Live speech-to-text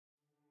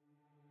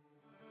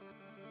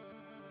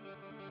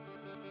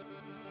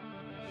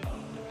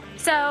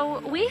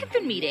So we have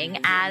been meeting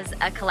as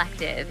a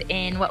collective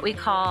in what we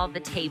call the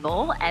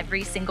table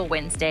every single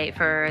Wednesday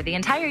for the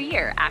entire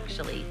year,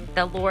 actually.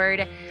 The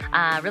Lord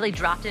really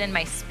dropped it in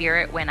my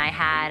spirit when I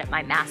had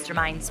my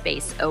mastermind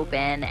space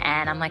open.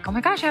 And I'm like, oh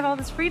my gosh, I have all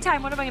this free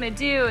time. What am I going to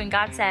do? And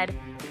God said,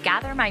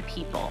 gather my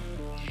people.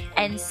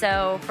 And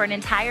so for an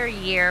entire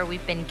year,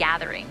 we've been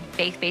gathering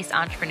faith-based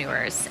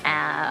entrepreneurs,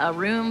 a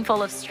room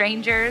full of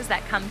strangers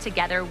that come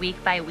together week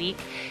by week,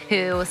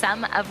 who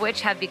some of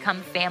which have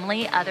become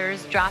family,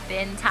 others drop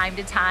in time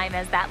to time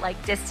as that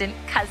like distant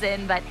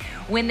cousin. But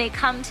when they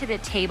come to the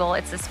table,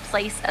 it's this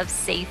place of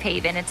safe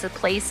haven. It's a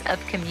place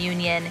of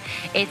communion.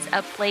 It's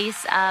a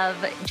place of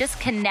just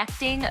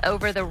connecting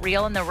over the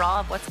real and the raw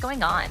of what's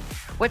going on.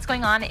 What's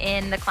going on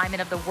in the climate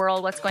of the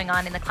world, what's going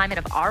on in the climate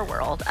of our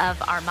world, of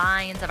our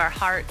minds, of our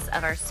hearts,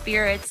 of our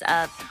spirits,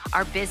 of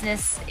our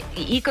business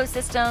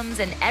ecosystems,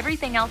 and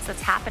everything else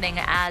that's happening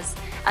as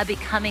a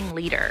becoming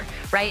leader,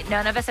 right?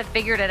 None of us have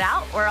figured it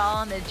out. We're all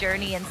on the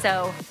journey. And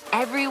so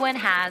everyone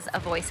has a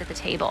voice at the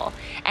table.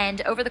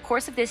 And over the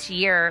course of this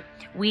year,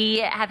 we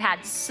have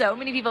had so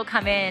many people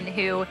come in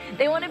who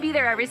they want to be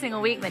there every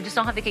single week and they just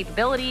don't have the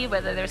capability,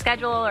 whether their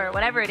schedule or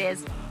whatever it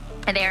is.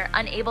 And they're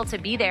unable to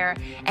be there,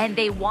 and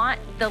they want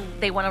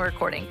a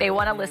recording. They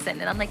want to listen.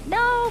 And I'm like,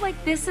 no,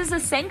 like this is a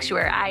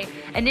sanctuary. I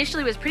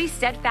initially was pretty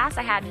steadfast.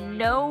 I had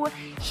no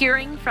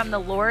hearing from the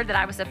Lord that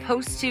I was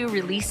supposed to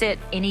release it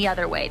any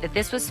other way, that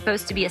this was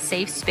supposed to be a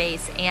safe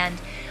space. And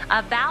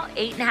about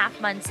 8.5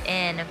 months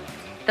in,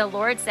 the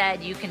Lord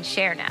said, you can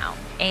share now.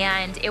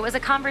 And it was a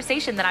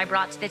conversation that I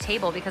brought to the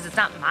table because it's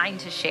not mine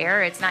to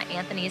share. It's not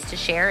Anthony's to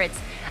share. It's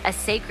a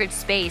sacred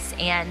space.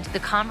 And the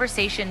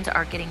conversations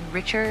are getting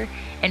richer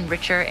and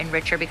richer and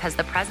richer because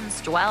the presence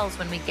dwells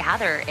when we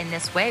gather in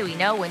this way. We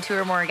know when two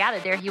or more are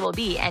gathered, there he will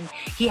be. And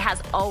he has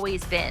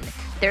always been.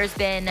 There's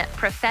been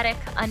prophetic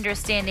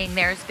understanding.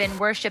 There's been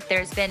worship.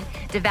 There's been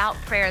devout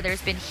prayer.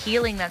 There's been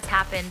healing that's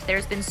happened.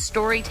 There's been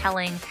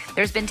storytelling.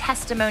 There's been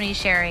testimony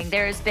sharing.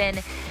 There's been,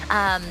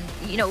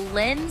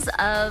 lens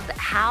of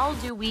how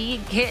do we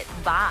get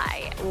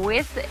by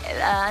with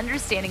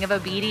understanding of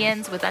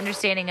obedience, with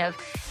understanding of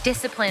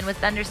discipline,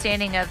 with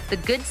understanding of the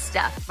good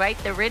stuff, right?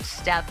 The rich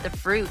stuff, the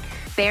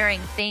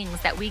fruit-bearing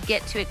things that we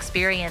get to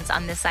experience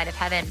on this side of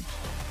heaven.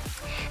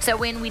 So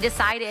when we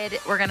decided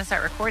we're going to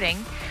start recording,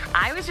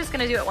 I was just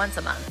going to do it once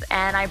a month.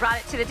 And I brought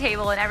it to the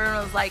table and everyone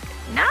was like,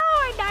 no,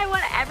 I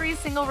want every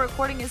single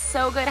recording is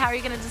so good. How are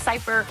you going to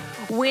decipher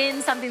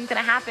when something's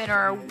going to happen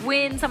or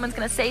when someone's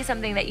going to say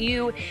something that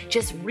you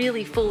just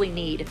really fully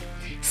need?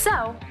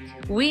 So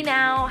we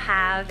now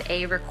have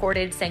a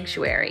recorded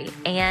sanctuary.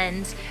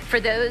 And for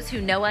those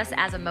who know us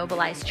as a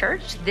mobilized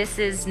church, this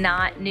is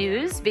not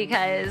news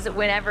because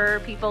whenever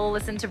people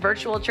listen to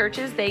virtual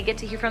churches, they get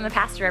to hear from the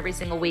pastor every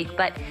single week.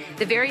 But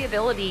the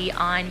variability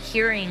on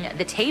hearing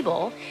the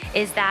table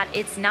is that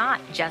it's not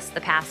just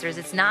the pastors,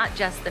 it's not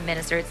just the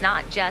minister, it's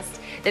not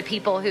just the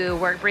people who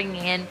we're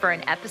bringing in for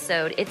an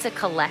episode. It's a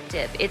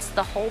collective, it's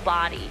the whole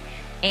body.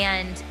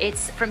 And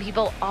it's from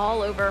people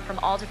all over, from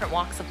all different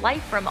walks of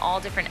life, from all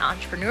different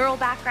entrepreneurial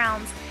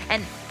backgrounds,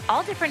 and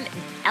all different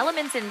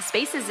elements and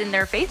spaces in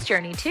their faith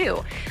journey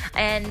too.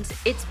 And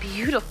it's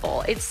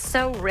beautiful. It's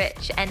so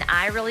rich. And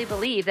I really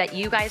believe that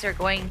you guys are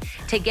going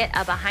to get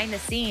a behind the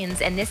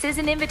scenes. And this is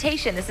an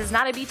invitation. This is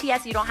not a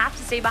BTS. You don't have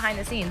to stay behind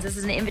the scenes. This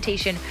is an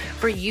invitation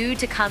for you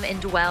to come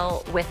and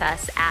dwell with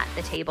us at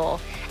the table.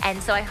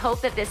 And so I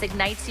hope that this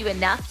ignites you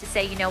enough to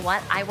say, you know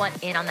what? I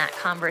want in on that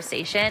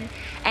conversation.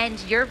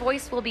 And your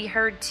voice will be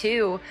heard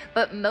too.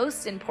 But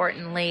most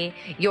importantly,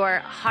 your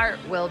heart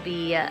will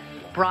be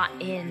brought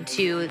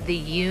into the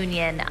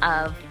union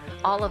of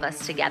all of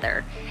us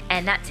together.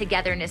 And that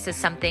togetherness is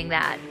something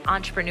that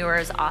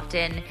entrepreneurs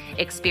often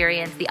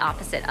experience the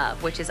opposite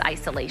of, which is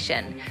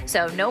isolation.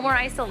 So no more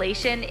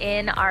isolation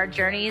in our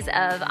journeys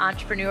of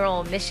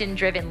entrepreneurial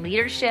mission-driven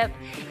leadership,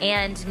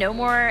 and no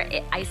more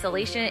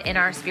isolation in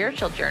our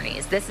spiritual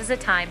journeys. This is a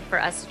time for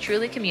us to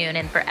truly commune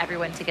and for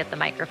everyone to get the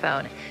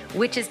microphone,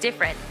 which is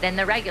different than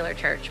the regular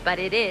church, but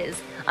it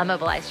is a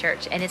mobilized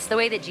church. And it's the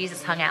way that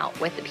Jesus hung out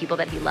with the people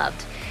that he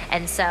loved.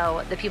 And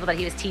so the people that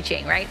he was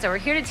teaching, right? So we're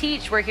here to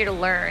teach, we're here to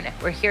learn,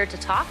 we're here to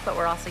talk, but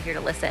we're also here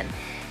to listen.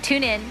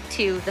 Tune in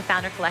to the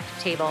Founder Collective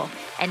table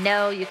and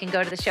know you can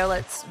go to the show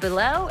notes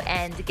below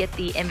and get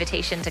the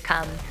invitation to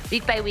come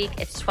week by week.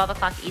 It's 12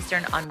 o'clock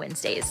Eastern on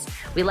Wednesdays.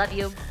 We love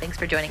you. Thanks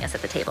for joining us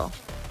at the table.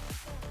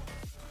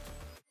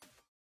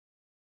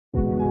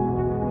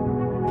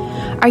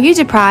 Are you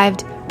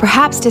deprived,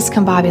 perhaps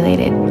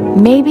discombobulated,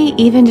 maybe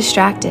even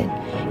distracted?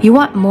 You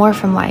want more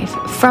from life,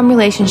 from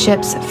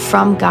relationships,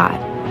 from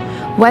God.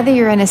 Whether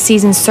you're in a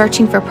season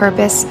searching for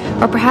purpose,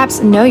 or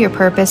perhaps know your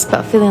purpose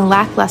but feeling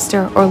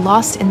lackluster or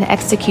lost in the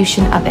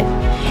execution of it,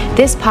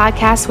 this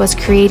podcast was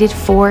created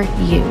for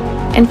you.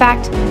 In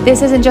fact,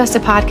 this isn't just a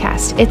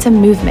podcast, it's a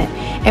movement,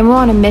 and we're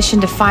on a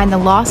mission to find the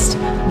lost,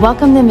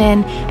 welcome them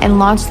in, and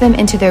launch them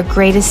into their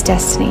greatest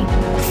destiny,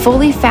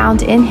 fully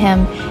found in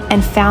Him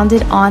and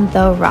founded on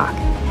the rock.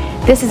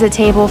 This is a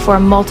table for a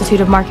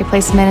multitude of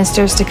marketplace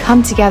ministers to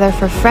come together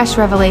for fresh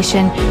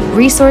revelation,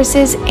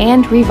 resources,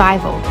 and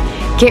revival.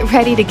 Get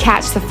ready to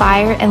catch the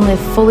fire and live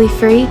fully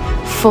free,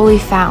 fully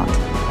found.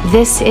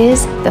 This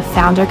is the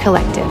Founder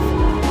Collective.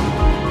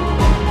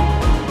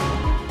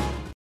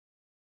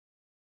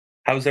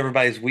 How's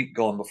everybody's week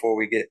going before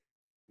we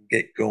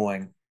get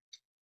going?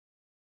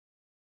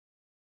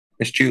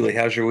 Miss Julie,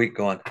 how's your week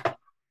going?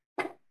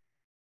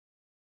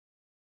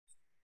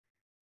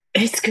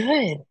 It's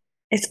good.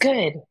 It's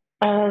good.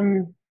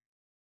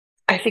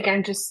 I think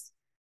I'm just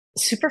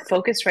super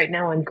focused right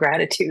now on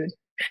gratitude,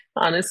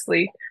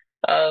 honestly.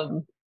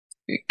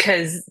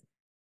 Because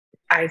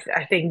I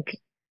think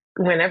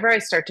whenever I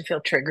start to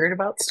feel triggered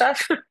about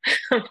stuff,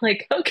 I'm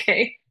like,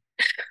 okay,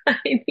 I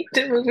need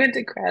to move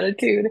into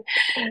gratitude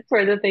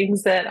for the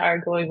things that are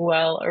going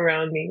well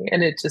around me.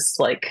 And it just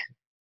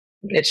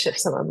it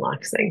shifts and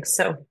unlocks things.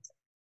 So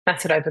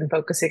that's what I've been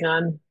focusing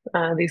on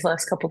these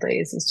last couple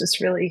days, is just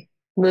really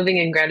moving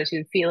in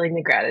gratitude, feeling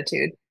the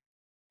gratitude,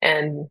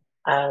 and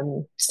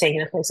staying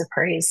in a place of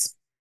praise.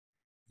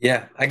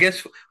 Yeah, I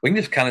guess we can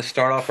just kind of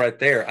start off right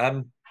there.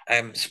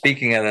 I'm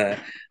speaking at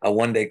a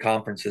one-day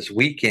conference this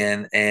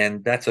weekend,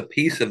 and that's a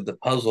piece of the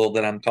puzzle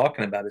that I'm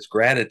talking about, is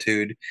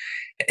gratitude,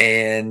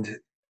 and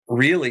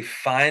really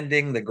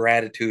finding the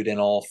gratitude in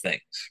all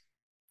things.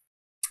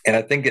 And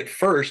I think at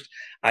first,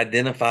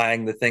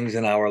 identifying the things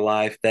in our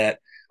life that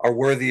are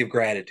worthy of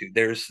gratitude.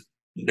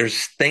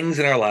 There's things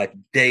in our life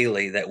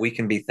daily that we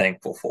can be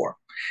thankful for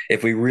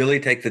if we really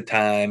take the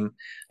time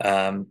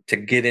to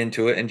get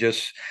into it. And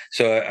just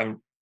so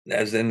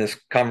as in this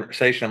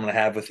conversation I'm going to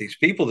have with these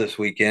people this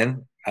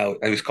weekend, I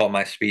always call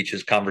my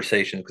speeches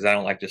conversation, because I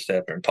don't like to sit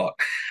up there and talk.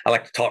 I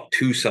like to talk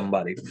to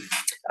somebody.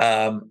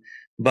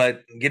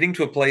 But getting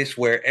to a place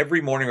where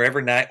every morning or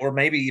every night, or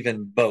maybe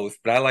even both,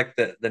 but I like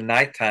the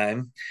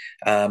nighttime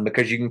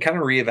because you can kind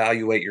of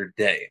reevaluate your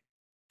day,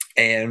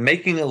 and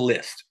making a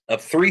list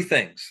of 3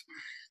 things: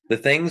 the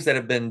things that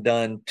have been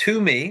done to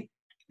me,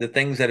 the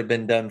things that have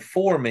been done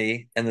for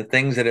me, and the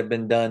things that have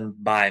been done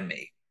by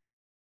me.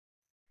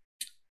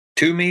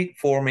 To me,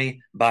 for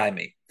me, by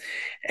me.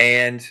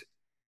 And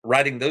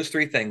writing those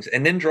 3 things,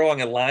 and then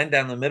drawing a line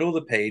down the middle of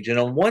the page, and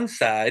on one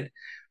side,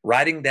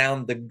 writing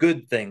down the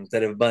good things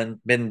that have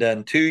been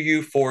done to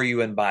you, for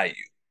you, and by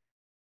you.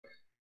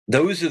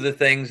 Those are the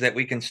things that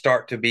we can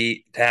start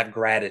to have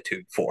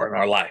gratitude for in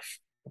our life.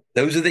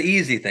 Those are the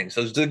easy things.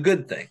 Those are the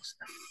good things.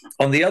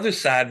 On the other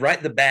side,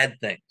 write the bad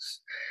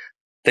things.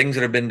 Things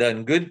that have been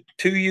done good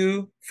to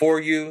you, for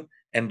you,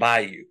 and by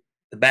you.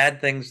 The bad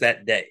things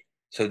that day.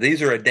 So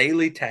these are a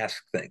daily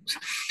task things.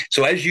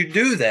 So as you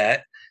do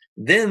that,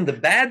 then the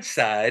bad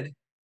side,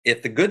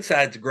 if the good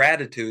side's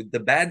gratitude, the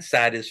bad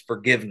side is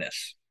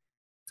forgiveness.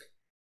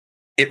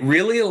 It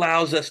really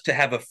allows us to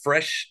have a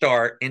fresh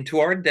start into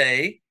our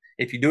day.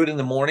 If you do it in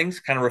the mornings,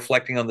 kind of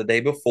reflecting on the day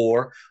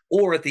before,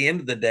 or at the end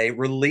of the day,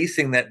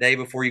 releasing that day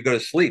before you go to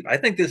sleep. I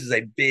think this is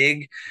a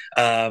big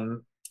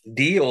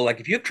deal. Like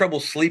if you have trouble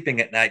sleeping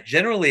at night,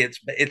 generally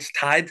it's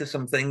tied to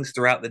some things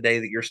throughout the day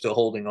that you're still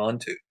holding on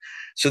to.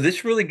 So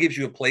this really gives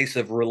you a place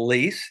of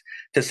release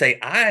to say,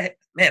 I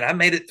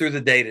made it through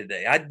the day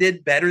today. I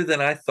did better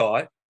than I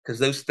thought, because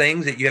those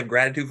things that you have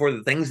gratitude for,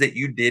 the things that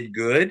you did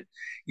good,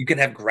 you can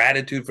have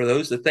gratitude for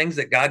those, the things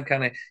that God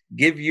kind of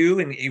give you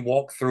and you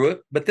walk through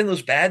it. But then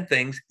those bad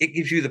things, it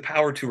gives you the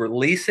power to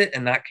release it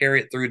and not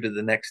carry it through to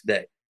the next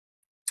day.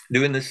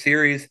 Doing this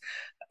series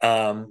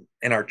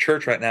in our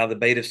church right now, the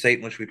bait of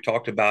Satan, which we've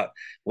talked about,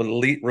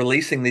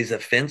 releasing these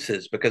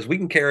offenses, because we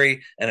can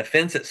carry an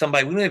offense at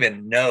somebody we don't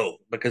even know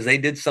because they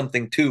did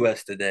something to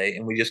us today,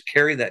 and we just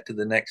carry that to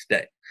the next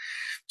day.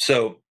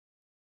 So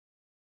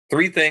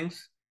 3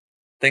 things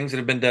that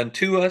have been done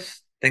to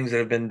us, things that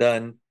have been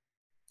done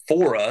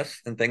for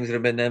us, and things that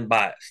have been done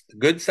by us. The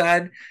good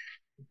side,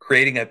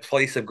 creating a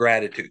place of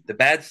gratitude. The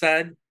bad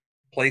side,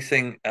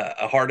 placing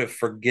a heart of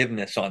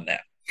forgiveness on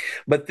that.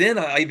 But then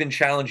I even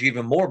challenge you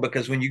even more,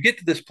 because when you get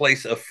to this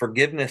place of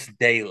forgiveness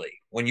daily,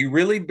 when you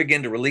really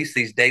begin to release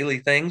these daily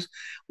things,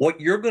 what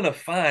you're going to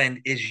find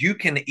is you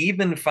can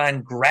even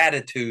find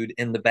gratitude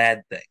in the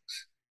bad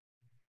things.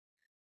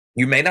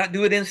 You may not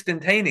do it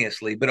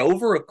instantaneously, but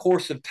over a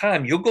course of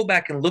time, you'll go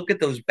back and look at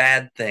those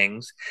bad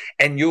things,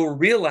 and you'll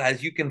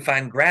realize you can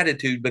find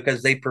gratitude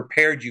because they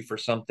prepared you for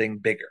something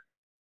bigger.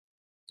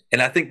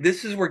 And I think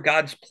this is where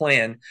God's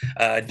plan,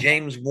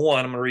 James 1,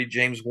 I'm going to read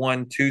James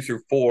 1, 2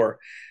 through 4.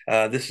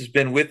 This has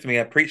been with me.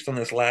 I preached on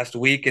this last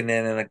week, and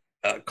then in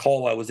a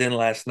call I was in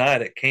last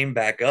night, it came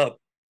back up.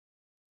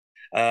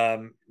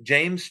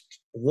 James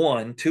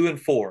 1, 2,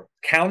 and 4.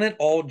 Count it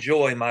all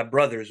joy, my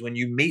brothers, when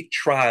you meet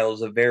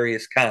trials of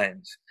various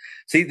kinds.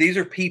 See, these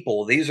are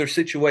people, these are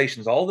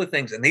situations, all the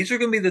things, and these are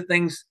going to be the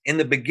things in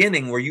the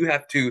beginning where you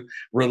have to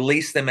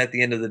release them at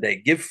the end of the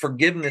day. Give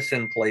forgiveness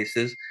in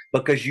places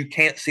because you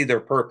can't see their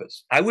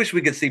purpose. I wish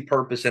we could see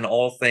purpose in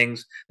all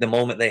things the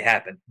moment they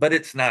happen, but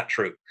it's not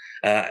true.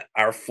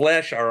 Our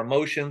flesh, our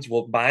emotions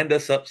will bind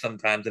us up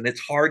sometimes, and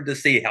it's hard to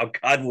see how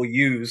God will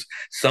use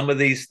some of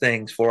these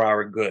things for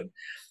our good.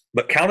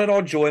 But count it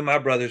all joy, my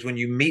brothers, when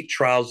you meet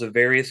trials of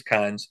various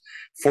kinds,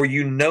 for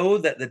you know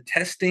that the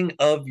testing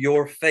of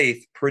your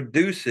faith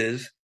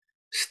produces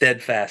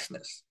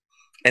steadfastness.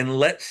 And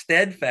let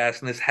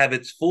steadfastness have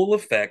its full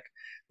effect,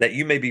 that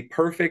you may be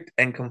perfect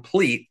and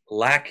complete,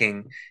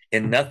 lacking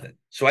in nothing.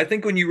 So I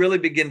think when you really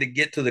begin to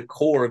get to the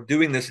core of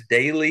doing this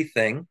daily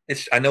thing,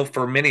 I know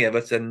for many of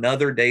us,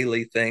 another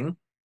daily thing,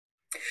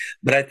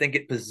 but I think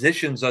it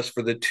positions us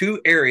for the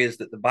two areas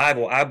that the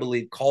Bible, I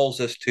believe,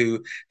 calls us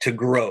to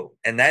grow.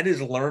 And that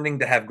is learning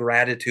to have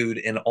gratitude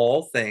in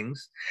all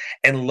things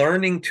and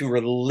learning to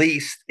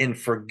release in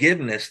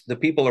forgiveness the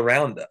people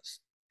around us.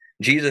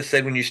 Jesus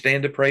said, when you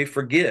stand to pray,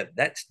 forgive.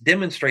 That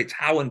demonstrates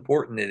how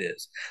important it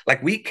is.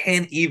 Like, we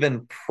can't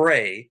even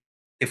pray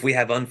if we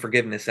have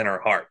unforgiveness in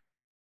our heart.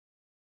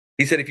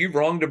 He said, if you've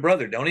wronged a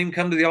brother, don't even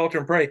come to the altar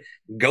and pray.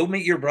 Go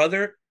meet your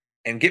brother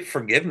and get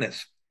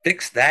forgiveness.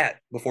 Fix that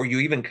before you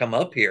even come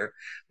up here,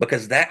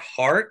 because that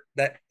heart,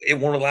 that it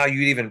won't allow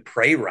you to even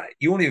pray right.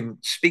 You won't even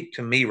speak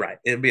to me right.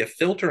 It'll be a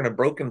filter in a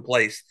broken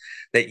place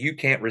that you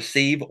can't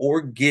receive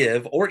or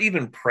give or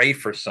even pray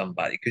for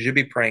somebody, because you'll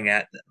be praying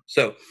at them.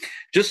 So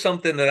just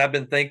something that I've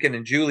been thinking,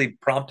 and Julie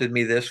prompted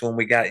me this when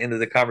we got into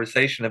the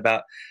conversation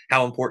about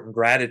how important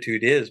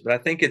gratitude is. But I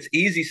think it's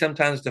easy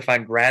sometimes to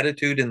find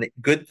gratitude in the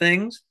good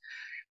things,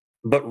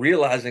 but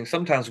realizing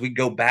sometimes we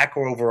go back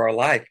over our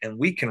life and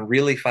we can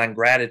really find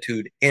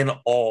gratitude in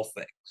all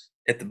things.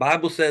 If the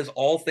Bible says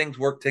all things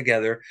work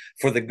together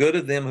for the good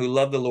of them who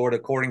love the Lord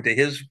according to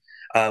his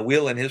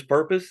will and his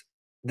purpose,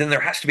 then there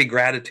has to be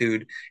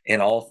gratitude in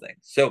all things.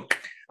 So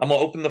I'm going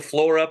to open the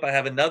floor up. I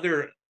have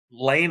another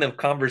lane of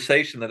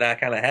conversation that I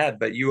kind of had,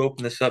 but you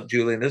open this up,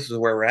 Julie, and this is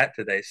where we're at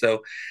today.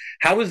 So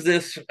how is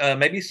this,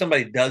 maybe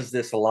somebody does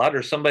this a lot,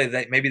 or somebody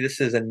that maybe this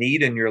is a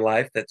need in your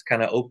life that's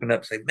kind of opened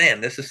up, say,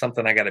 man, this is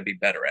something I got to be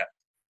better at.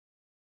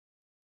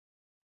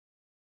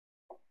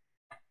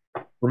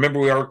 Remember,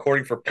 we are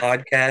recording for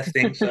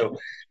podcasting, so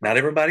not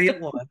everybody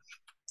at once.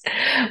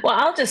 Well,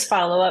 I'll just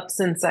follow up,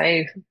 since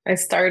I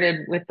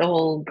started with the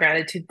whole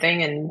gratitude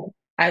thing, and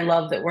I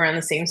love that we're on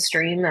the same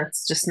stream.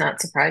 That's just not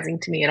surprising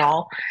to me at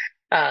all.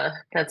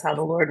 That's how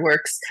the Lord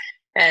works.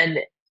 And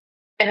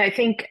I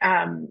think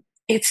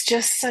it's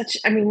just such,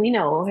 I mean, we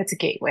know it's a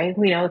gateway.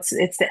 We know it's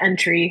the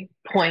entry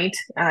point.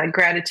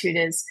 Gratitude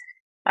is.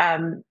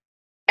 And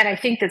I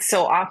think that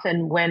so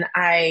often when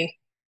I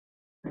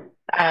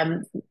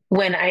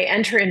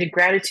enter into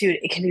gratitude,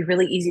 it can be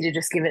really easy to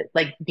just give it,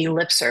 like, be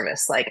lip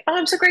service, like, oh,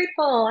 I'm so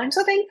grateful, I'm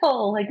so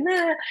thankful, like,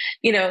 nah,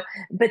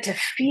 but to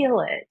feel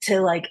it, to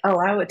like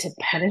allow it to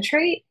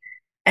penetrate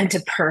and to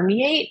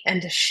permeate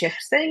and to shift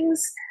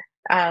things.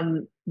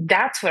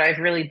 That's what I've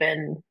really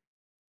been,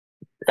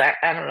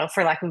 I don't know,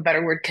 for lack of a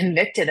better word,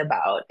 convicted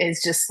about,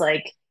 is just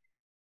like,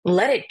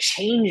 let it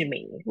change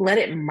me, let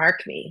it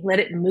mark me, let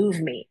it move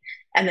me,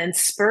 and then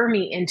spur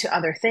me into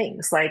other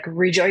things, like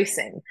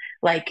rejoicing,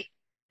 like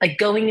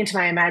going into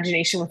my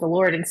imagination with the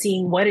Lord and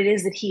seeing what it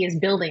is that he is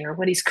building or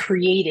what he's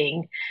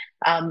creating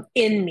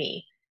in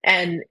me,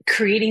 and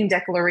creating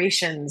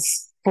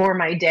declarations for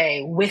my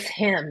day with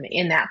him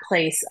in that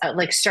place,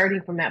 like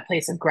starting from that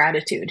place of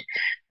gratitude.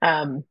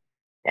 And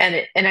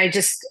I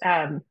just,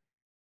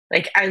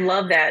 like, I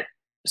love that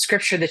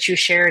scripture that you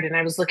shared, and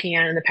I was looking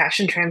at in the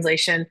Passion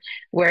Translation,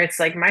 where it's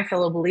like, my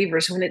fellow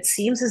believers, when it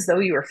seems as though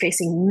you are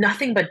facing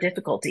nothing but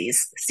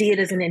difficulties, see it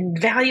as an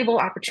invaluable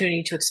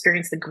opportunity to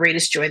experience the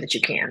greatest joy that you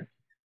can.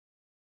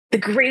 The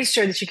greatest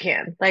joy that you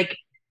can. Like,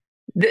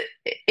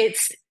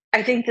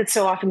 I think that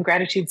so often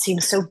gratitude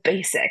seems so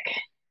basic,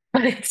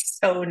 but it's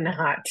so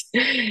not.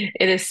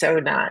 It is so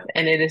not.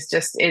 And it's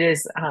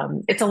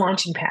a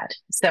launching pad.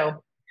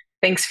 So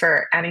thanks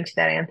for adding to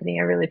that, Anthony.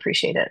 I really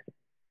appreciate it.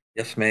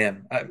 Yes,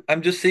 ma'am.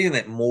 I'm just seeing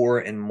that more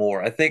and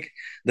more. I think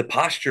the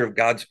posture of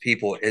God's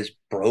people is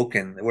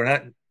broken. We're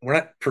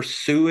not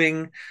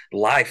pursuing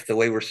life the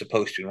way we're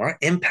supposed to. We're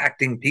not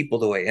impacting people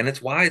the way. And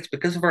it's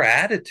because of our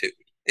attitude.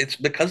 It's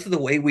because of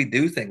the way we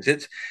do things.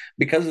 It's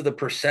because of the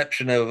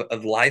perception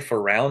of life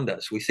around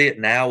us. We see it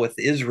now with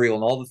Israel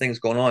and all the things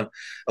going on.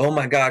 Oh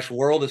my gosh, the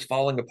world is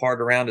falling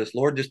apart around us.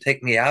 Lord, just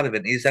take me out of it.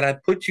 And he said, I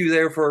put you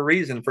there for a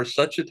reason, for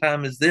such a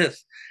time as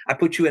this. I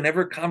put you in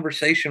every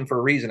conversation for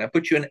a reason. I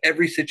put you in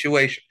every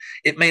situation.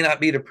 It may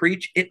not be to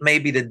preach. It may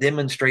be to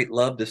demonstrate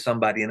love to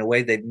somebody in a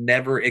way they've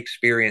never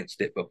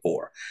experienced it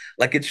before.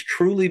 Like, it's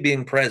truly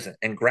being present.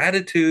 And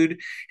gratitude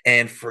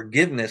and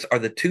forgiveness are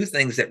the two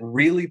things that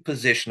really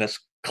position us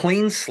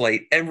clean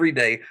slate every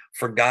day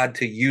for God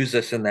to use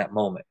us in that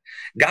moment.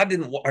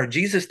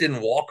 Jesus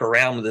didn't walk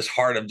around with this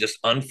heart of just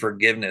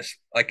unforgiveness.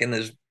 Like, in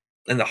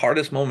the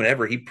hardest moment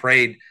ever, he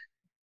prayed,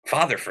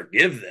 Father,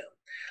 forgive them.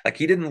 Like,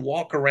 he didn't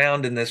walk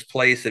around in this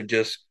place of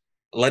just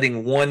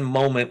letting one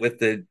moment with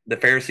the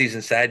Pharisees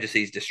and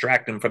Sadducees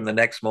distract him from the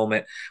next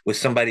moment with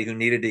somebody who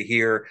needed to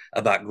hear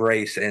about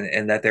grace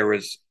and that there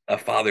was a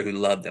father who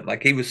loved them.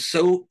 Like, he was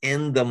so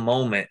in the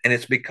moment, and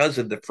it's because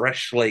of the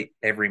fresh slate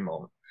every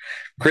moment.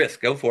 Chris,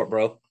 go for it,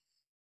 bro.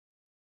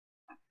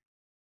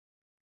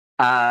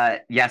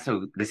 Yeah,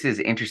 so this is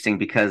interesting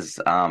because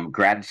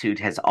gratitude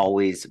has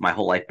always, my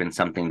whole life, been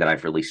something that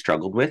I've really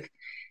struggled with.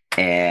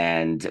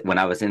 And when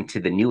I was into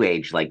the new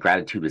age, like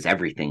gratitude was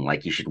everything.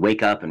 Like you should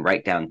wake up and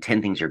write down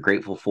 10 things you're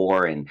grateful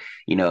for. And,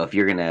 if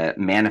you're going to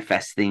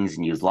manifest things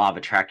and use law of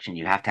attraction,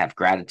 you have to have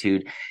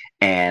gratitude.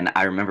 And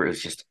I remember it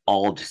was just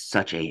all just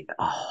such a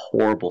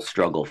horrible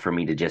struggle for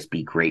me to just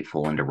be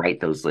grateful and to write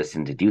those lists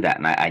and to do that.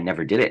 And I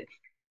never did it.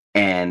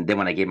 And then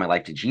when I gave my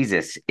life to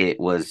Jesus, it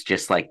was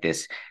just like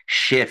this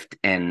shift.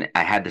 And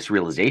I had this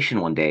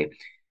realization one day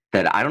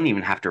that I don't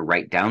even have to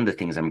write down the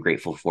things I'm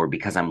grateful for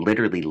because I'm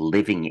literally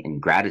living in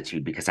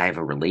gratitude because I have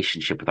a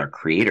relationship with our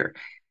creator.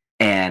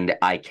 And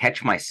I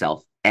catch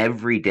myself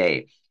every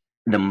day,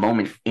 the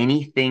moment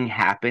anything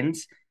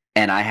happens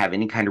and I have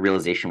any kind of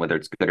realization, whether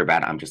it's good or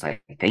bad, I'm just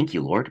like, thank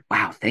you, Lord.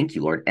 Wow, thank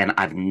you, Lord. And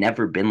I've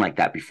never been like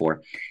that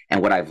before.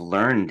 And what I've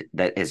learned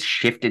that has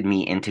shifted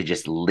me into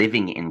just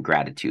living in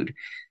gratitude,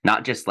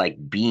 not just like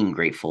being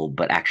grateful,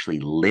 but actually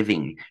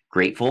living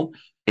grateful,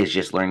 is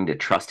just learning to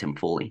trust him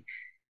fully.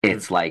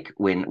 It's like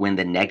when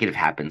the negative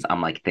happens,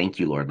 I'm like, thank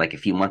you, Lord. Like a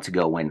few months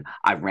ago when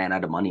I ran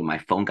out of money, my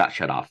phone got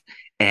shut off.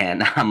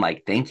 And I'm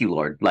like, thank you,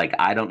 Lord. Like,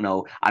 I don't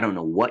know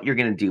what you're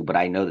going to do, but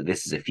I know that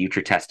this is a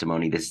future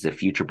testimony. This is a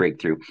future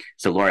breakthrough.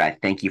 So Lord, I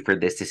thank you for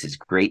this. This is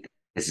great.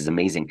 This is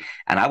amazing.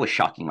 And I was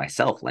shocking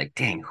myself, like,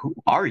 dang, who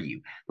are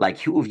you? Like,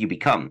 who have you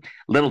become?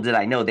 Little did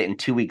I know that in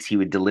 2 weeks, he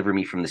would deliver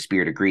me from the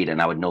spirit of greed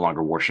and I would no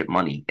longer worship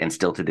money. And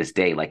still to this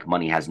day, like,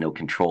 money has no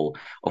control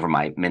over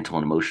my mental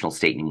and emotional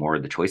state anymore, or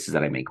the choices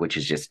that I make, which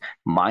is just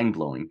mind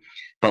blowing.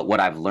 But what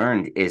I've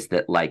learned is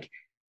that, like,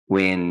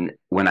 when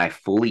I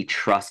fully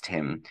trust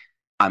him,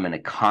 I'm in a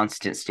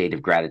constant state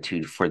of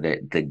gratitude for the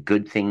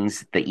good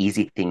things, the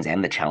easy things,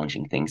 and the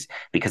challenging things,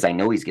 because I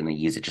know he's going to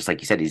use it. Just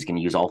like you said, he's going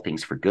to use all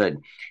things for good.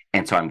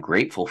 And so I'm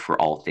grateful for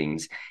all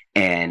things.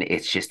 And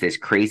it's just this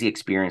crazy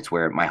experience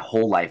where my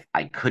whole life,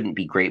 I couldn't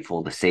be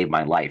grateful to save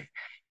my life.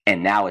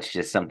 And now it's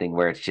just something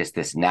where it's just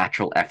this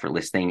natural,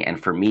 effortless thing.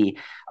 And for me,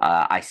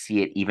 I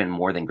see it even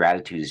more than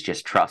gratitude is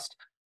just trust.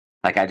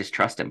 Like, I just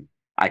trust him.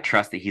 I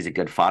trust that he's a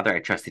good father. I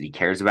trust that he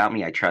cares about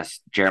me. I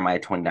trust Jeremiah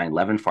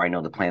 29:11, for I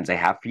know the plans I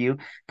have for you,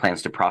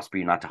 plans to prosper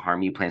you, not to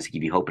harm you, plans to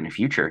give you hope in the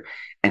future.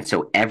 And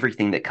so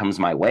everything that comes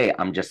my way,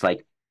 I'm just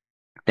like,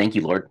 thank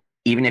you, Lord.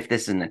 Even if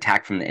this is an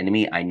attack from the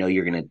enemy, I know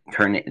you're going to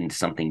turn it into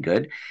something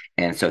good.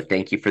 And so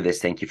thank you for this.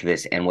 Thank you for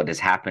this. And what has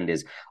happened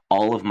is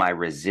all of my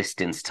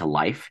resistance to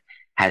life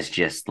has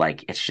just,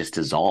 like, it's just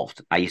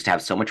dissolved. I used to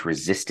have so much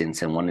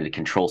resistance and wanted to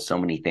control so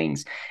many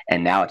things.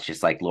 And now it's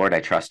just like, Lord,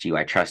 I trust you.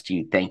 I trust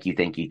you. Thank you.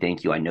 Thank you.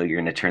 Thank you. I know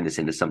you're going to turn this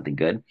into something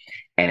good.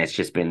 And it's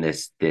just been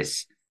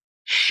this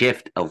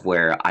shift of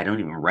where I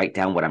don't even write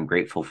down what I'm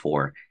grateful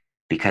for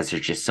because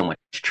there's just so much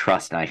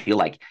trust. And I feel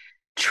like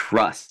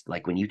trust,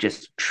 like when you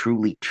just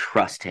truly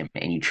trust him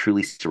and you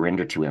truly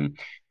surrender to him,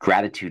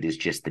 gratitude is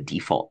just the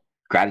default.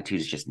 Gratitude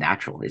is just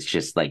natural. It's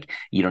just like,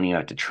 you don't even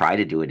have to try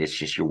to do it. It's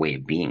just your way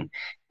of being.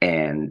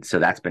 And so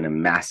that's been a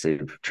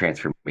massive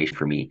transformation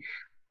for me,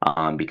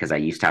 because I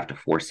used to have to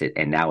force it.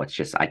 And now it's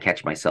just, I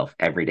catch myself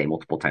every day,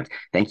 multiple times.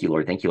 Thank you,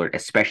 Lord. Thank you, Lord.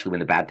 Especially when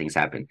the bad things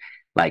happen.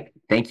 Like,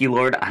 thank you,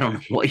 Lord. I don't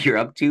know what you're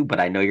up to,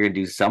 but I know you're going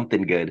to do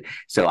something good.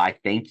 So I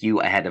thank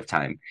you ahead of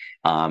time.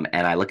 And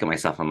I look at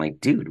myself, I'm like,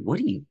 dude, what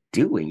are you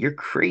doing? You're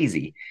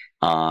crazy.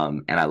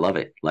 And I love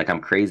it. Like,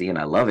 I'm crazy and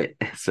I love it.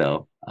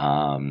 So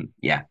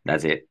yeah,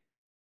 that's it.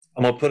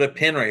 I'm gonna put a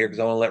pin right here because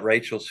I want to let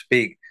Rachel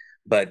speak.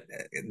 But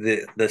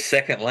the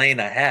second lane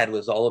I had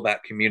was all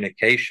about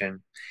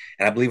communication,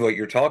 and I believe what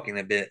you're talking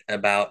a bit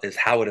about is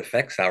how it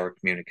affects our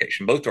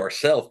communication, both to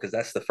ourselves, because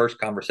that's the first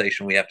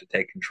conversation we have to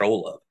take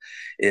control of.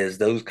 Is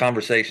those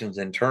conversations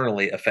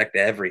internally affect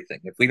everything?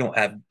 If we don't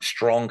have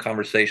strong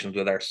conversations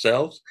with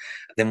ourselves,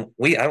 then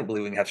I don't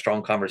believe we can have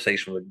strong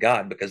conversation with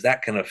God, because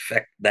that can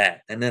affect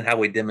that, and then how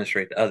we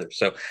demonstrate to others.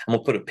 So I'm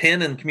gonna put a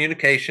pin in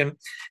communication.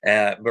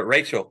 But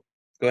Rachel,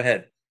 go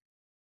ahead.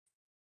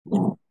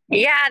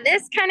 Yeah,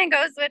 this kind of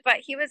goes with what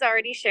he was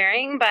already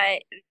sharing,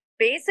 but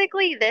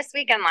basically this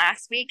week and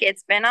last week,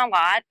 it's been a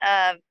lot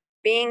of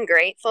being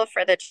grateful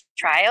for the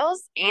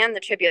trials and the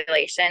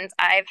tribulations.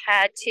 I've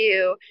had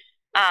to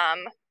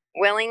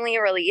willingly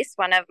release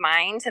one of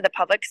mine to the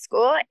public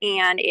school,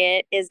 and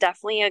it is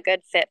definitely a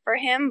good fit for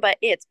him, but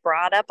it's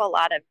brought up a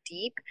lot of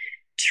deep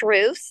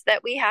truths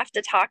that we have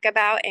to talk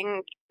about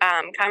in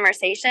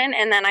conversation.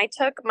 And then I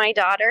took my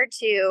daughter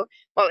to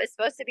what was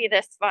supposed to be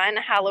this fun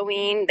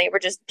Halloween. They were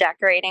just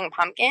decorating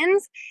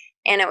pumpkins,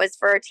 and it was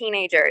for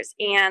teenagers.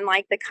 And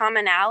like the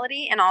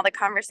commonality in all the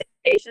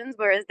conversations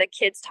was the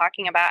kids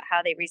talking about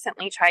how they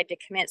recently tried to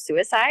commit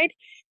suicide.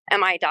 And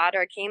my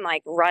daughter came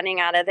like running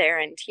out of there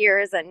in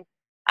tears, and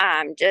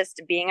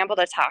just being able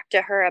to talk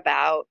to her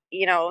about,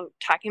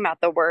 talking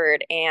about the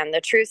word and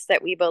the truths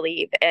that we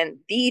believe and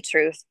the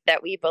truth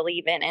that we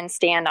believe in and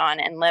stand on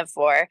and live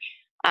for.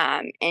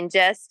 And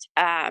just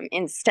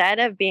instead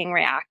of being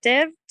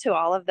reactive to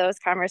all of those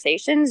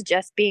conversations,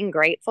 just being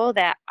grateful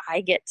that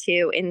I get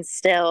to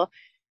instill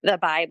the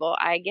Bible.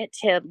 I get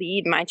to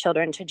lead my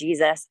children to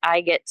Jesus.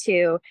 I get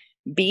to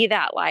be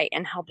that light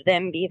and help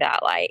them be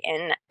that light.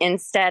 And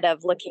instead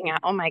of looking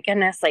at, oh my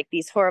goodness, like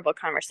these horrible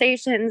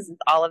conversations,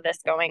 all of this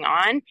going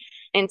on.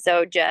 And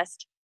so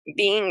just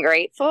being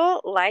grateful,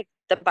 like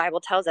the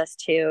Bible tells us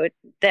to,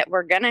 that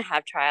we're going to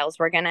have trials,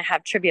 we're going to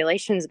have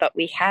tribulations, but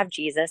we have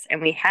Jesus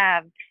and we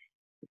have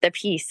the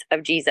peace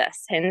of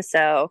Jesus. And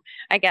so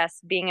I guess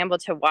being able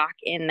to walk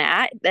in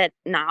that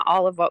not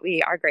all of what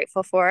we are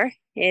grateful for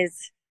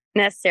is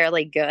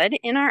necessarily good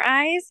in our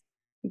eyes,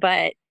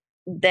 but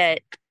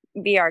that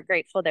we are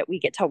grateful that we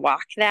get to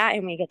walk that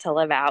and we get to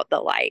live out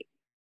the light.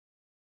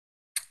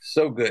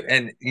 So good.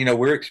 And,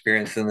 we're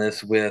experiencing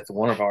this with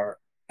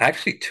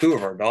actually two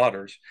of our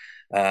daughters.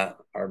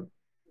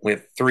 We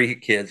have three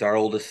kids. Our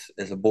oldest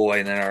is a boy,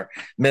 and then our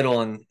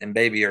middle and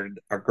baby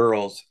are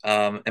girls.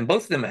 And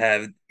both of them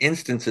have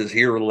instances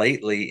here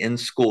lately in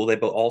school.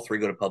 All three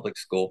go to public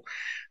school.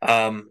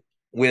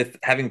 With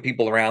having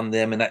people around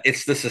them, and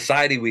it's the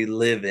society we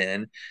live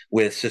in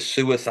with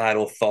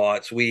suicidal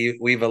thoughts.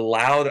 We've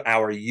allowed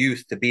our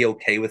youth to be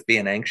okay with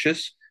being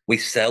anxious. We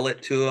sell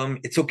it to them.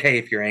 It's okay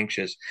if you're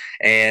anxious.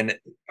 And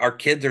our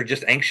kids are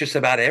just anxious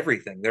about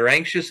everything. They're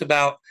anxious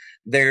about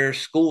their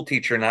school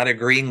teacher not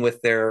agreeing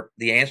with the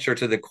answer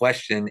to the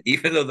question,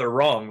 even though they're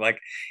wrong.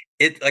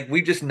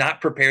 We just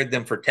not prepared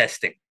them for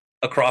testing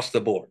across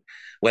the board,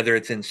 whether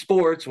it's in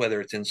sports,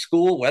 whether it's in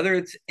school, whether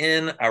it's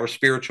in our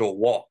spiritual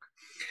walk.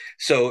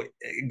 So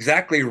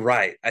exactly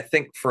right. I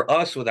think for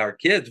us with our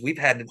kids, we've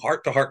had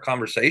heart-to-heart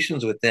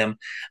conversations with them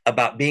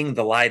about being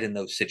the light in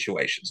those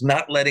situations,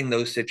 not letting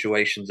those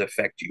situations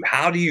affect you.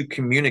 How do you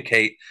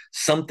communicate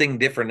something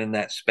different in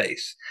that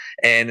space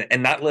and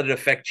not let it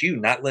affect you,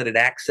 not let it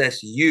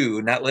access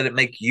you, not let it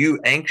make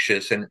you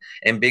anxious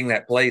and being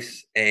that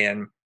place.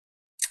 And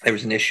there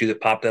was an issue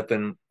that popped up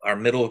in our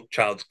middle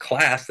child's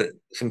class that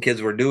some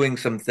kids were doing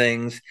some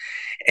things,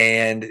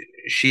 and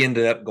she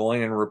ended up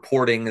going and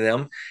reporting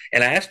them.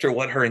 And I asked her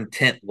what her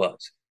intent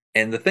was.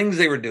 And the things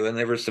they were doing,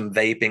 there was some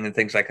vaping and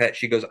things like that.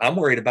 She goes, I'm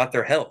worried about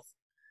their health.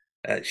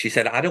 She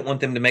said, I don't want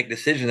them to make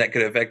decisions that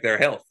could affect their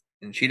health.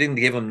 And she didn't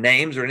give them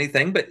names or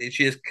anything, but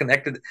she is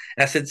connected.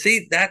 And I said,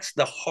 see, that's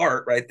the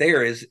heart right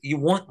there, is you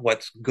want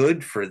what's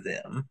good for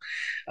them.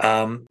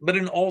 But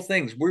in all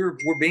things, we're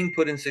being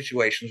put in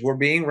situations, we're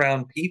being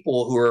around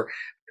people who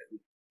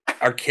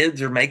our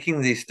kids are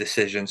making these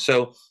decisions.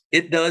 So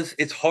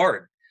it's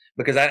hard.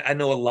 Because I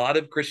know a lot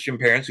of Christian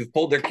parents who've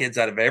pulled their kids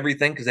out of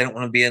everything because they don't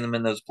want to be in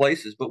those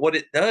places. But what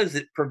it does,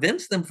 it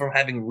prevents them from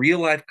having real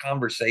life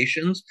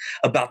conversations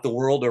about the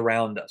world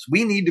around us.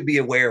 We need to be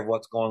aware of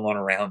what's going on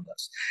around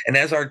us. And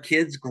as our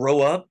kids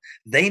grow up,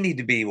 they need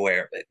to be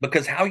aware of it.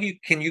 Because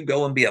can you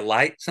go and be a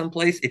light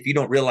someplace if you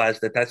don't realize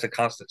that that's a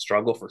constant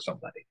struggle for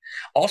somebody?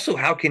 Also,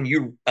 how can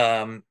you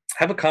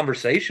have a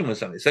conversation with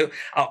somebody? So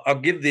I'll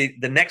give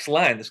the next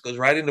line. This goes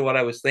right into what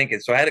I was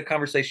thinking. So I had a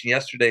conversation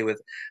yesterday with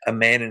a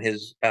man and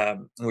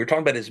we were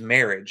talking about his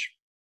marriage,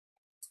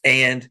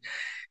 and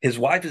his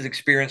wife has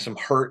experienced some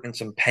hurt and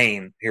some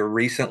pain here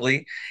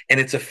recently, and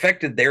it's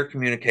affected their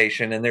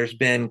communication. And there's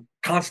been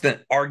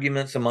constant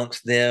arguments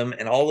amongst them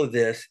and all of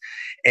this.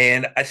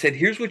 And I said,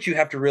 here's what you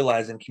have to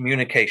realize in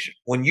communication.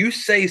 When you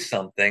say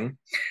something,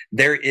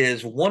 there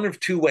is one of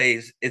two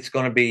ways it's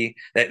going to be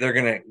that they're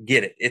going to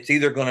get it. It's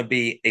either going to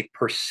be a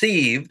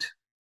perceived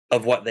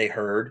of what they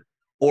heard,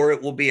 or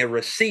it will be a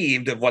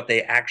received of what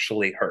they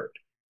actually heard.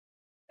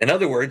 In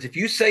other words, if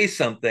you say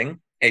something,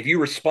 if you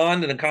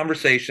respond in a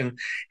conversation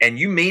and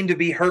you mean to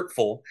be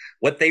hurtful,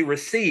 what they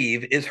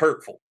receive is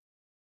hurtful.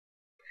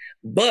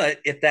 But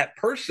if that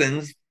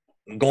person's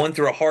going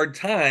through a hard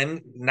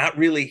time, not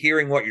really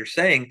hearing what you're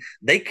saying,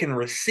 they can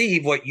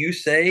receive what you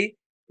say,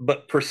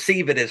 but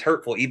perceive it as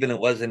hurtful, even if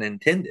it wasn't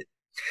intended.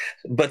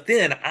 But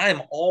then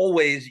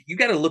you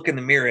got to look in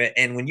the mirror.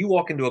 And when you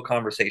walk into a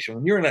conversation,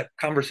 when you're in a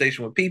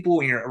conversation with people,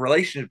 when you're in a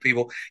relationship with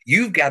people,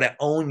 you've got to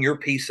own your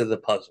piece of the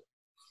puzzle.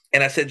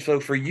 And I said, so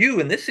for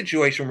you in this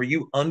situation where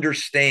you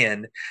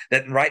understand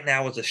that right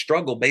now is a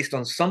struggle based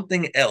on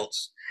something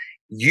else,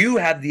 you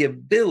have the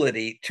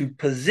ability to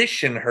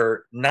position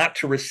her not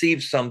to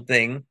receive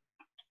something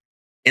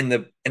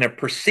in a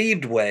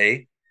perceived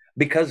way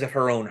because of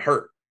her own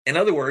hurt. In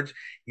other words,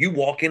 you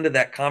walk into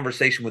that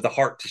conversation with a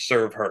heart to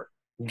serve her.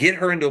 Get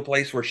her into a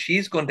place where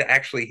she's going to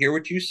actually hear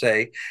what you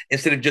say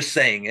instead of just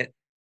saying it.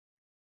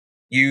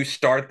 You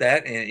start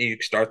that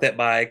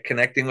by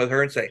connecting with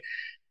her and say,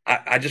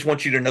 I just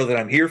want you to know that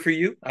I'm here for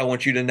you. I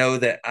want you to know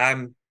that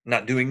I'm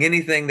not doing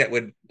anything that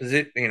would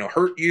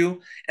hurt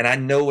you. And I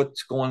know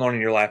what's going on in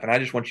your life. And I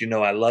just want you to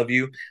know I love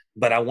you,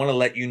 but I want to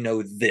let you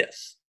know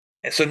this.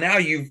 And so now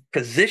you've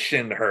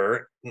positioned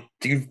her,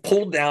 you've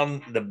pulled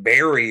down the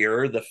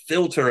barrier, the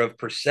filter of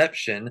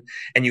perception,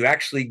 and you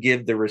actually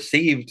give the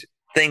received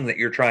thing that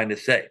you're trying to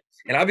say.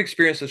 And I've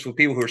experienced this with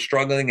people who are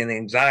struggling in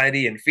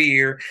anxiety and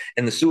fear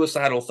and the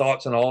suicidal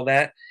thoughts and all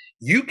that.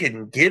 You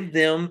can give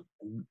them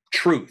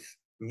truth.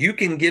 You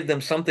can give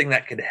them something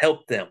that could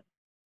help them.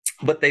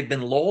 but they've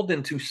been lulled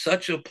into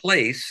such a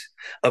place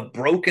of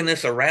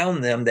brokenness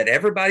around them that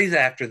everybody's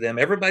after them.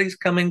 Everybody's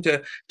coming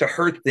to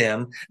hurt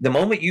them. The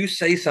moment you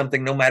say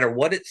something, no matter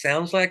what it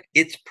sounds like,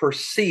 it's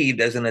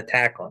perceived as an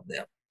attack on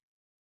them.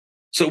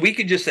 So we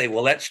could just say,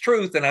 well, that's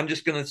truth, and I'm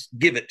just going to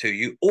give it to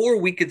you. Or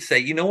we could say,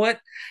 you know what?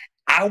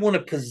 I want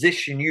to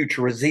position you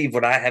to receive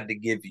what I have to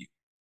give you.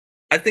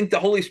 I think the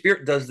Holy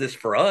Spirit does this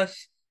for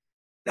us.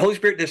 The Holy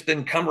Spirit just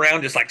didn't come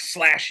around just like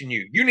slashing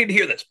you. You need to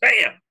hear this.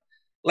 Bam.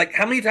 Like,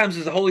 how many times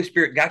has the Holy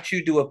Spirit got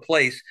you to a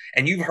place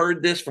and you've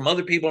heard this from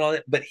other people and all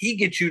that, but he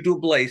gets you to a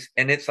place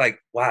and it's like,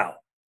 wow,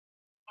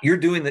 you're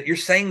doing that. You're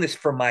saying this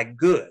for my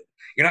good.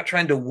 You're not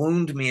trying to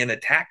wound me and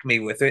attack me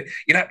with it.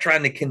 You're not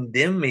trying to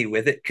condemn me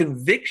with it.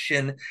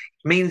 Conviction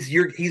means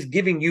he's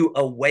giving you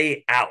a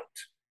way out.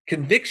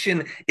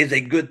 Conviction is a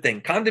good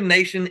thing.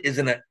 Condemnation is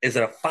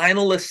a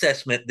final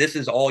assessment. This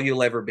is all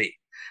you'll ever be.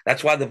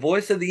 That's why the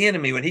voice of the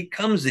enemy, when he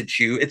comes at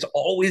you, it's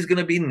always going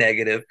to be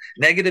negative,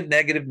 negative,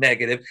 negative,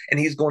 negative. And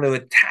he's going to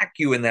attack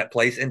you in that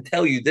place and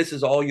tell you this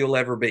is all you'll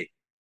ever be.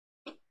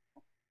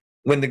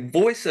 When the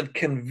voice of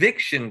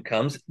conviction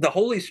comes, the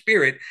Holy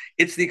Spirit,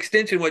 it's the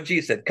extension of what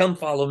Jesus said, come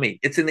follow me.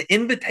 It's an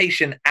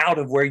invitation out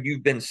of where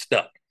you've been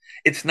stuck.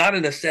 It's not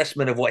an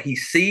assessment of what he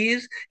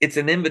sees. It's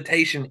an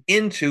invitation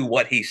into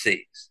what he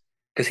sees,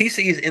 because he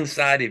sees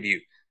inside of you,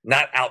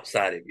 not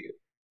outside of you.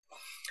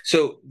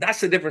 So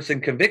that's the difference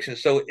in conviction.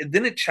 So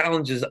then it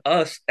challenges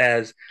us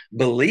as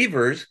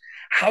believers.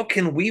 How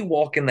can we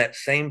walk in that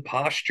same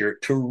posture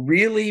to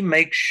really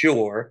make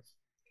sure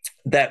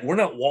that we're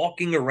not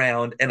walking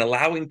around and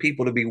allowing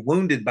people to be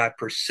wounded by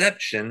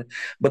perception,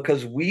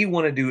 because we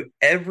want to do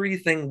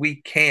everything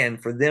we can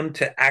for them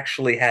to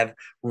actually have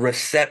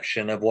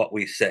reception of what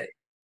we say?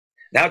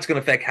 Now it's going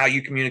to affect how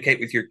you communicate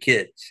with your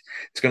kids.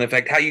 It's going to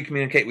affect how you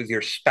communicate with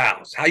your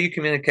spouse, how you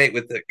communicate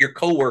with your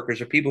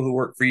coworkers or people who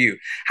work for you,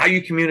 how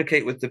you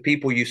communicate with the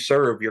people you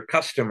serve, your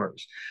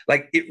customers.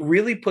 Like, it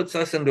really puts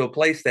us into a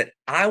place that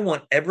I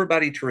want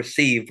everybody to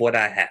receive what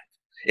I have.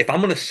 If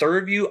I'm going to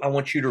serve you, I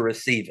want you to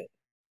receive it.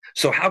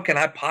 So how can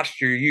I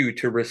posture you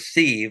to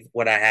receive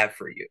what I have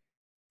for you?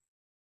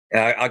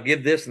 And I'll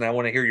give this, and I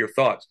want to hear your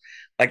thoughts.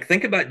 Like,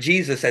 think about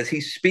Jesus as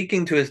he's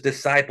speaking to his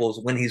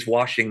disciples when he's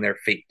washing their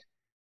feet.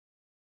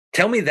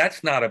 Tell me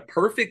that's not a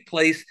perfect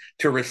place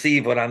to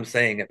receive what I'm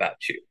saying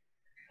about you.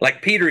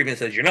 Like, Peter even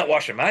says, you're not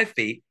washing my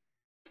feet.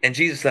 And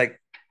Jesus is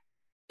like,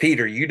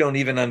 Peter, you don't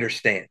even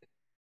understand.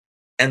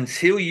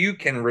 Until you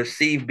can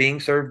receive being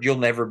served, you'll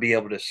never be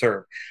able to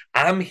serve.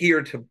 I'm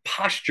here to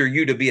posture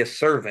you to be a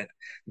servant.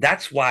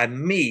 That's why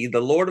me, the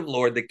Lord of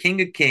Lords, the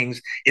King of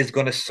Kings, is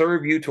going to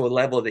serve you to a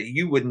level that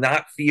you would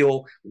not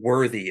feel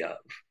worthy of.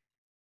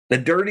 The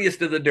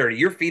dirtiest of the dirty.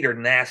 Your feet are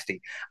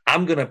nasty.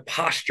 I'm going to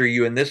posture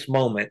you in this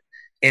moment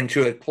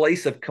into a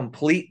place of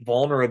complete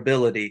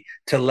vulnerability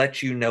to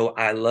let you know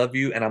I love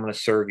you and I'm going to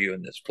serve you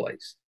in this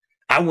place.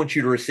 I want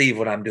you to receive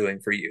what I'm doing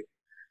for you.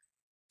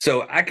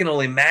 So I can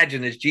only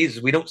imagine as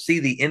Jesus, we don't see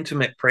the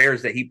intimate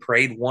prayers that he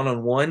prayed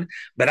one-on-one,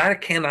 but I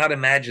cannot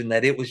imagine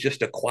that it was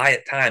just a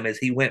quiet time as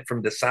he went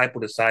from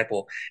disciple to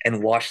disciple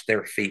and washed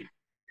their feet.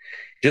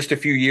 Just a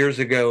few years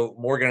ago,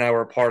 Morgan and I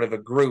were a part of a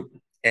group,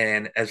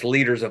 and as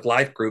leaders of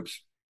life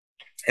groups,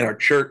 in our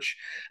church,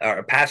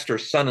 our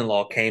pastor's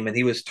son-in-law came and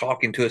he was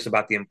talking to us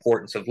about the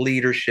importance of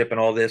leadership and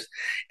all this.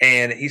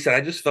 And he said,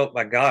 I just felt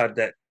by God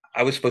that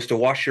I was supposed to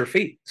wash your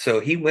feet. So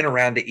he went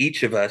around to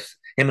each of us,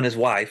 him and his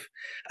wife,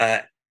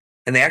 and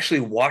they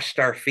actually washed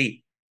our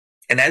feet.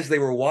 And as they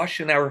were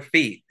washing our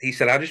feet, he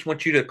said, I just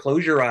want you to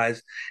close your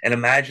eyes and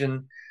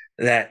imagine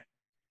that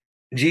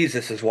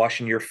Jesus is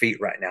washing your feet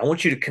right now. I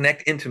want you to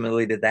connect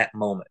intimately to that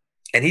moment.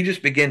 And he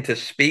just began to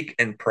speak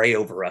and pray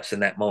over us in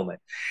that moment.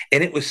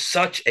 And it was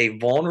such a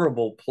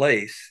vulnerable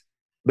place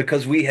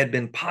because we had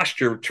been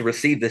postured to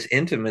receive this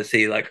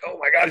intimacy, like, oh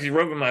my God, he's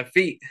rubbing my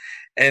feet.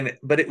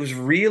 But it was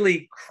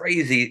really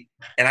crazy.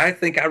 And I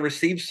think I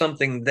received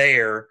something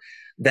there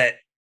that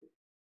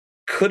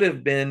could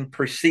have been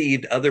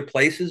perceived other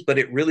places, but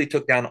it really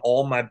took down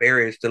all my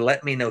barriers to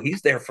let me know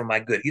he's there for my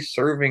good. He's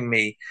serving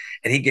me.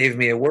 And he gave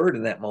me a word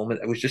in that moment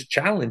that was just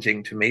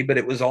challenging to me, but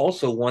it was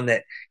also one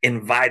that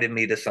invited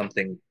me to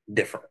something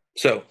different.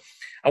 So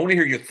I want to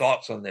hear your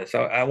thoughts on this.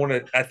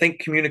 I think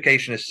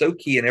communication is so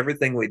key in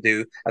everything we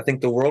do. I think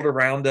the world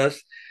around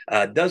us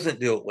doesn't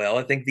do it well.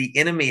 I think the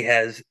enemy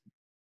has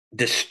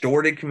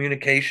distorted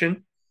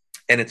communication,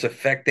 and it's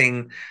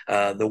affecting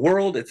the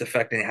world. It's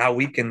affecting how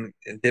we can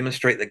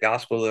demonstrate the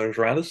gospel to those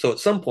around us. So at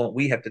some point,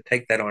 we have to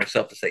take that on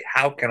ourselves to say,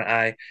 how can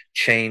I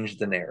change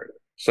the narrative?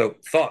 So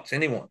thoughts,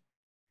 anyone?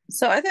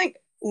 So I think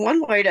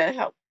one way to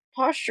help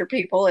posture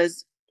people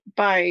is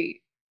by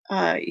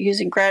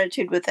using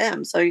gratitude with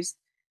them. So he's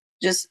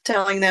just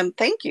telling them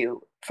thank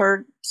you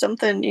for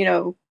something,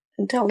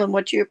 and tell them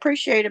what you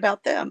appreciate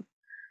about them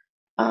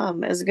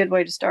is a good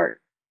way to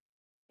start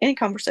any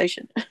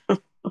conversation.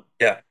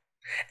 Yeah.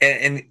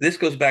 And this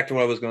goes back to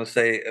what I was going to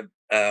say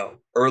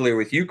earlier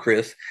with you,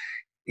 Chris.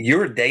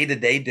 Your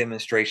day-to-day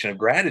demonstration of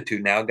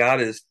gratitude now,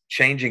 God is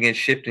changing and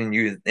shifting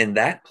you in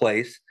that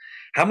place.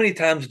 How many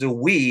times do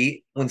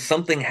we, when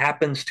something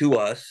happens to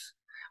us,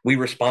 we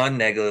respond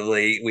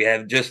negatively. We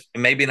have just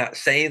maybe not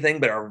say anything,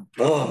 but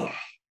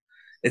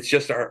it's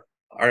just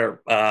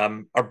our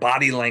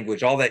body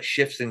language, all that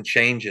shifts and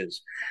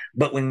changes.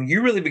 But when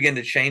you really begin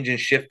to change and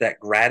shift that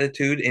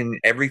gratitude in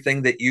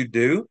everything that you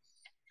do,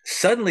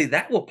 suddenly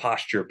that will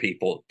posture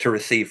people to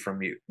receive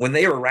from you when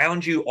they are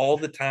around you all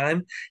the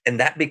time. And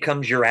that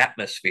becomes your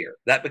atmosphere.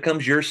 That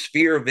becomes your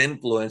sphere of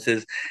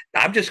influences.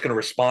 I'm just going to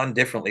respond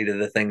differently to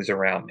the things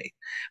around me.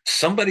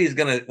 Somebody's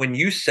going to, when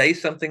you say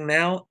something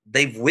now,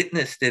 they've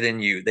witnessed it in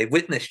you. They've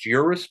witnessed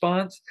your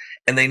response,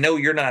 and they know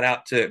you're not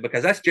out to,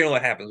 because that's generally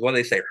what happens. What do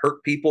they say?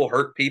 Hurt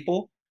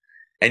people.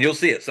 And you'll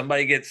see it.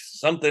 Somebody gets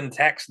something,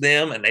 attacks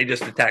them, and they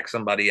just attack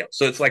somebody else.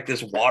 So it's like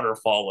this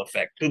waterfall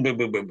effect. Boom, boom,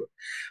 boom, boom, boom.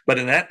 But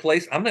in that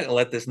place, I'm not going to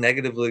let this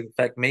negatively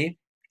affect me.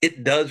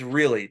 It does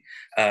really,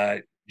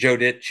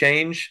 Jodit,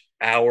 change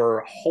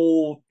our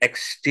whole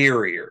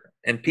exterior.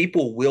 And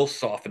people will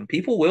soften.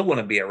 People will want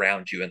to be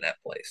around you in that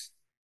place.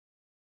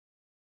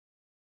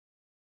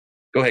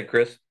 Go ahead,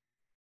 Chris.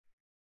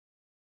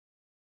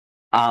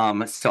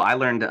 So I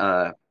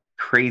learned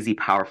crazy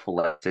powerful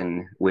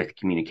lesson with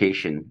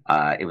communication.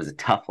 It was a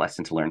tough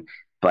lesson to learn,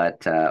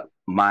 but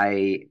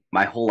my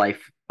whole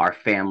life, our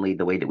family,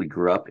 the way that we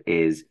grew up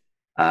is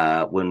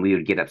when we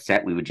would get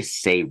upset, we would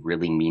just say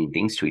really mean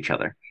things to each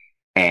other.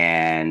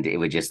 And it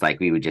would just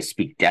we would just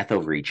speak death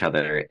over each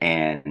other.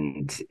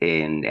 And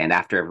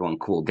after everyone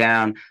cooled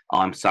down, oh,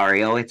 I'm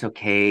sorry. Oh, it's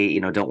okay.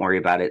 Don't worry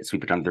about it.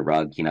 Sweep it under the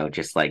rug,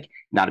 just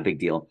not a big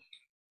deal.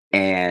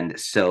 And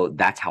so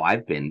that's how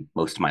I've been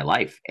most of my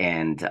life.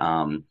 And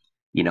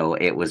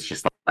it was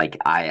just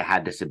I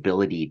had this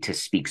ability to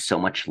speak so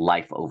much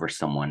life over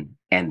someone,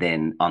 and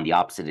then on the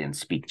opposite end,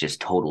 speak just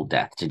total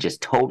death, to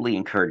just totally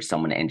encourage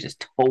someone and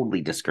just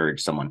totally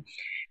discourage someone.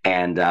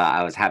 And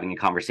I was having a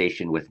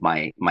conversation with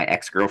my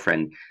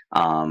ex-girlfriend.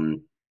 It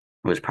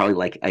was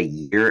probably a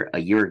year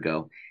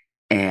ago.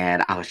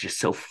 And I was just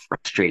so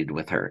frustrated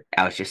with her.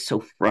 I was just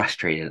so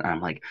frustrated. And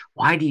I'm like,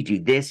 why do you do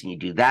this? And you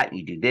do that, and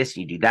you do this,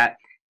 and you do that.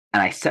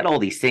 And I said all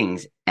these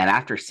things, and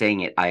after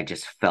saying it, I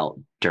just felt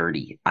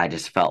dirty. I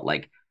just felt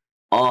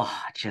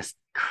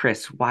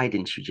Chris, why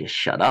didn't you just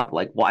shut up?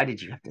 Why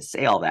did you have to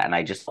say all that? And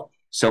I just felt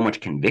so much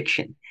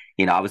conviction.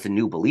 I was a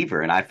new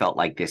believer, and I felt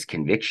this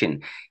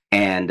conviction.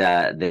 And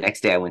the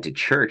next day I went to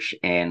church,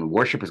 and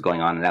worship was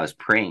going on, and I was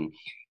praying.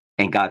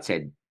 And God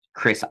said,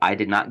 Chris, I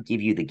did not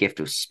give you the gift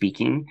of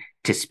speaking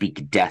to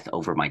speak death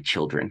over my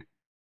children.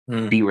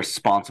 Be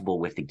responsible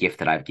with the gift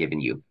that I've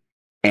given you.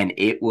 And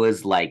it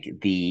was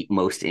the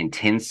most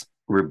intense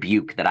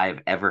rebuke that I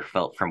have ever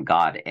felt from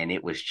God. And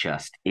it was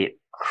it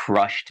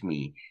crushed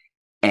me.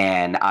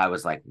 And I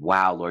was like,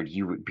 wow, Lord,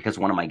 because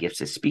one of my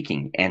gifts is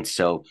speaking. And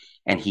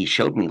he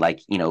showed me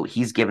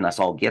he's given us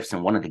all gifts.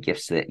 And one of the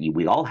gifts that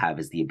we all have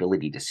is the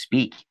ability to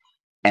speak.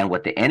 And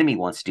what the enemy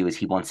wants to do is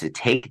he wants to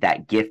take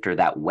that gift or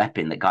that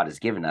weapon that God has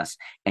given us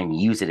and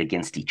use it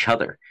against each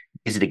other,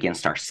 use it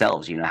against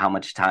ourselves. How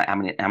much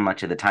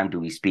of the time do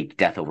we speak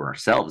death over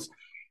ourselves?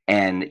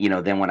 And,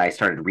 then when I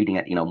started reading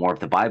it, more of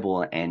the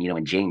Bible, and,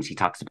 in James, he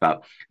talks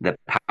about the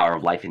power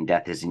of life and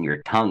death is in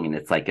your tongue. And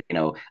it's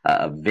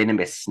a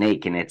venomous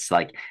snake. And it's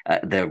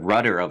the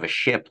rudder of a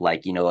ship.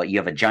 You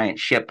have a giant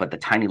ship, but the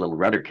tiny little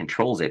rudder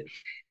controls it.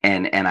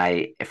 And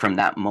from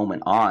that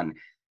moment on,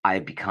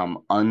 I've become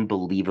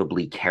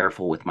unbelievably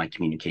careful with my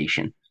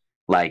communication.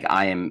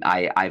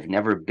 I've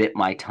never bit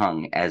my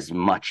tongue as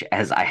much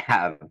as I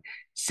have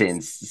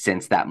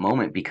since that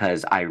moment,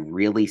 because I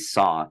really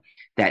saw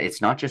that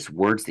it's not just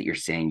words that you're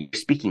saying. You're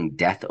speaking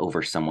death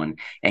over someone,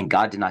 and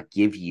God did not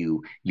give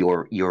you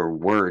your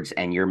words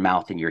and your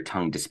mouth and your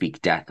tongue to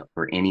speak death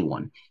over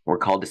anyone. We're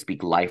called to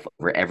speak life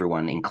over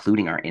everyone,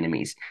 including our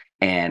enemies.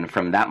 And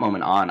from that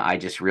moment on, I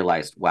just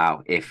realized,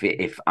 wow,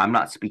 if I'm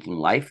not speaking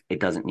life, it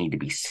doesn't need to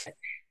be said.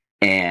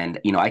 And,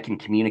 I can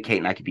communicate,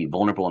 and I could be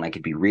vulnerable, and I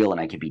could be real, and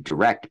I could be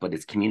direct, but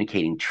it's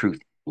communicating truth,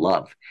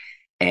 love.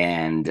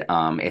 And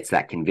it's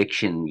that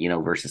conviction,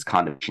 versus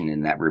condemnation,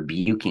 and that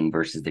rebuking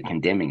versus the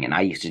condemning. And I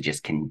used to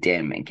just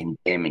condemn and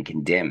condemn and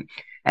condemn.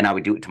 And I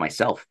would do it to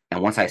myself.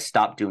 And once I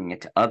stopped doing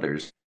it to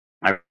others,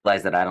 I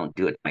realized that I don't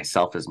do it to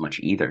myself as much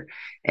either.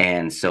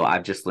 And so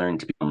I've just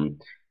learned to become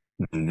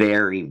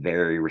very,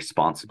 very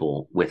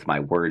responsible with my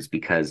words,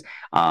 because,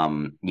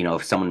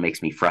 if someone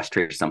makes me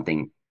frustrated or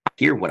something, I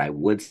hear what I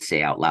would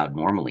say out loud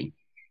normally.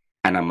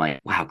 And I'm like,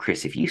 wow,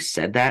 Chris, if you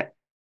said that,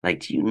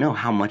 do you know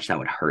how much that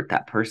would hurt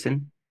that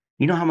person?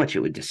 You know how much it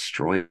would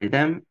destroy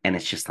them? And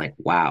it's just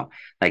wow,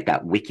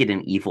 that wicked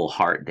and evil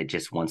heart that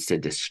just wants to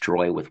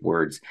destroy with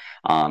words.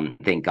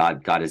 Thank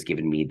God has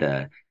given me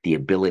the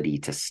ability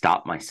to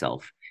stop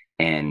myself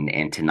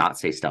and to not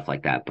say stuff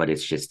like that. But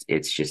it's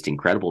just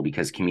incredible,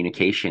 because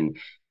communication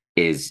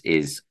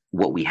is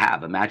what we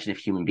have. Imagine if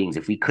human beings,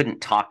 if we couldn't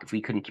talk, if we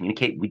couldn't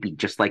communicate, we'd be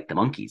just like the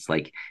monkeys.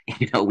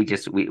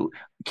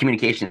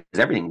 Communication is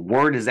everything.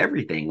 Word is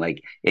everything.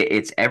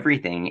 It's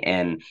everything.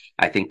 And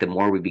I think the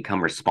more we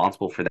become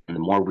responsible for them, the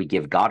more we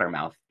give God our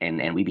mouth,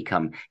 and we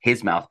become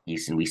his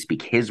mouthpiece, and we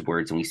speak his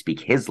words, and we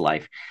speak his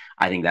life,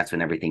 I think that's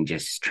when everything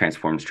just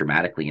transforms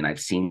dramatically. And I've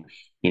seen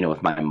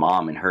with my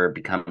mom and her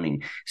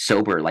becoming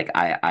sober, like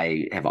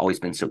I have always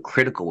been so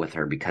critical with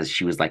her because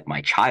she was like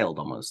my child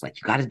almost, like,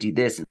 you got to do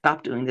this and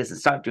stop doing this and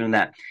stop doing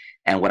that.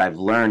 And what I've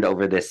learned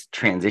over this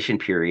transition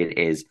period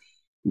is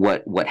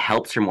what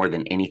helps her more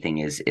than anything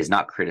is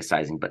not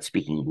criticizing, but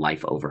speaking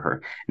life over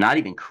her, not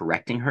even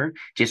correcting her,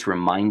 just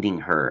reminding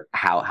her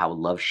how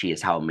loved she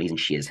is, how amazing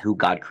she is, who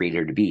God created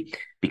her to be.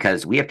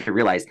 Because we have to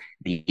realize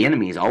the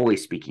enemy is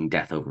always speaking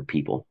death over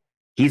people.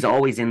 He's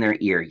always in their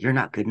ear. You're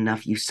not good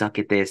enough. You suck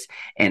at this.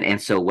 And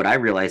so what I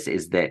realized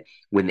is that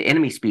when the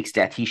enemy speaks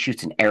death, he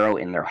shoots an arrow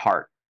in their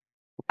heart.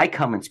 I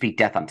come and speak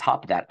death on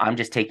top of that. I'm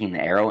just taking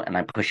the arrow and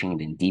I'm pushing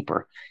it in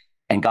deeper.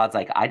 And God's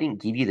like, I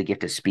didn't give you the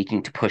gift of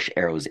speaking to push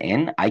arrows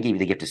in. I gave you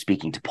the gift of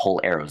speaking to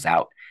pull arrows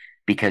out,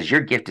 because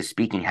your gift of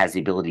speaking has the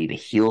ability to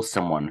heal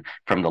someone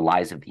from the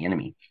lies of the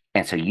enemy.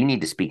 And so you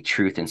need to speak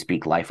truth and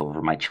speak life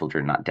over my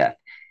children, not death.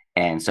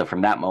 And so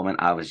from that moment,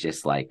 I was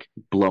just like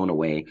blown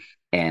away.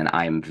 And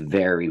I'm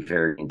very,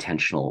 very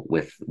intentional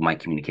with my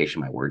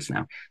communication, my words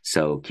now.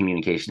 So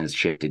communication has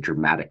shifted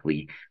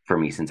dramatically for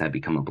me since I've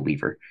become a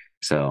believer.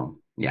 So,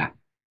 yeah.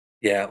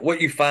 Yeah. What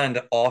you find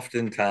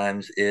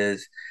oftentimes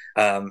is,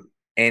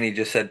 Annie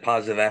just said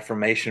positive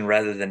affirmation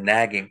rather than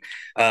nagging.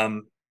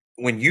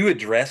 When you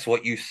address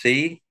what you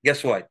see,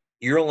 guess what?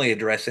 You're only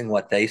addressing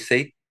what they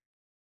see.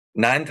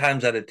 9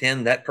 times out of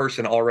 10, that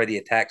person already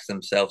attacks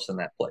themselves in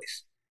that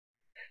place.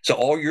 So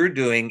all you're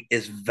doing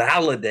is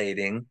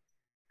validating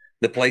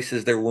the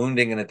places they're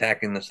wounding and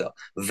attacking themselves,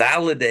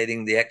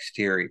 validating the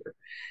exterior.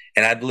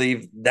 And I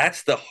believe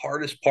that's the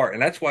hardest part.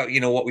 And that's why,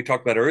 what we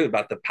talked about earlier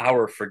about the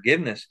power of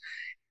forgiveness.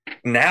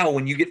 Now,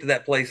 when you get to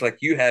that place like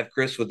you have,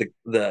 Chris, with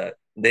the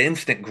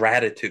instant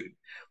gratitude,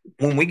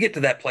 when we get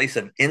to that place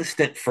of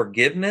instant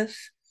forgiveness,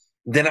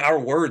 then our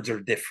words are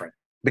different,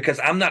 because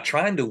I'm not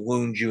trying to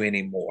wound you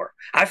anymore.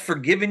 I've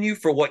forgiven you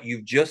for what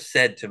you've just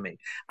said to me.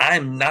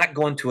 I'm not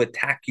going to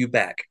attack you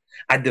back.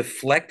 I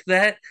deflect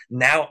that.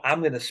 Now I'm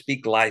going to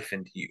speak life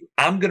into you.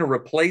 I'm going to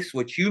replace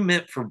what you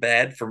meant for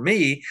bad for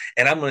me,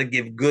 and I'm going to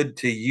give good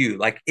to you.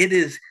 Like, it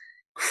is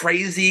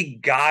crazy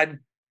God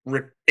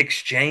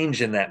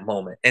exchange in that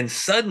moment. And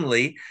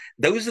suddenly,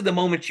 those are the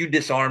moments you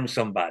disarm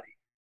somebody,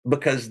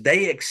 because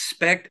they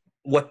expect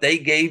what they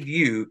gave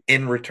you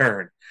in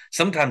return,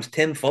 sometimes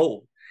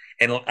tenfold.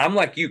 And I'm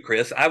like you,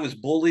 Chris. I was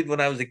bullied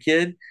when I was a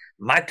kid.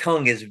 My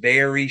tongue is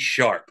very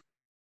sharp.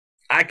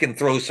 I can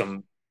throw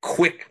some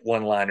quick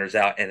one-liners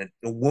out and it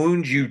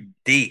wounds you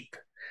deep.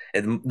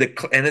 And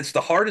it's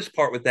the hardest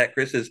part with that,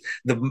 Chris, is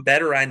the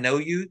better I know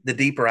you, the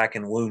deeper I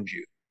can wound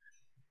you.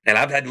 And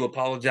I've had to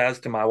apologize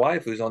to my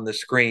wife, who's on the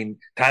screen,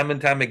 time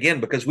and time again,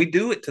 because we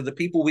do it to the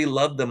people we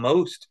love the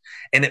most.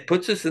 And it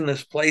puts us in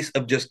this place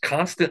of just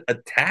constant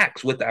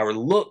attacks with our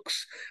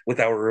looks,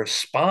 with our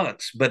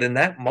response. But in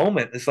that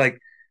moment, it's like,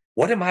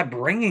 what am I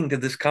bringing to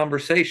this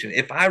conversation?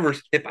 If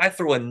I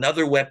throw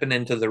another weapon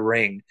into the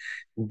ring,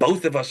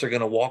 both of us are going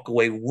to walk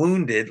away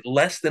wounded,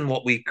 less than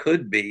what we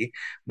could be.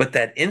 But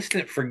that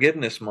instant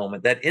forgiveness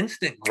moment, that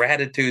instant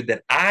gratitude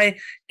that I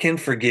can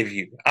forgive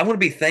you. I want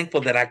to be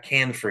thankful that I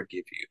can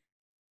forgive you.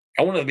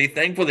 I want to be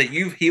thankful that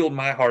you've healed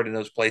my heart in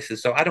those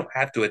places, so I don't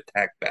have to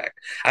attack back.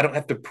 I don't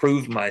have to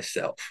prove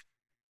myself.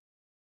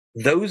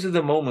 Those are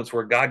the moments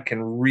where God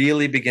can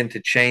really begin to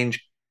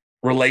change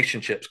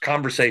relationships,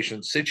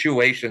 conversations,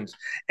 situations,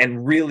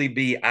 and really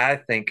be, I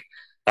think,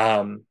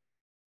 in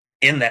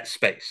that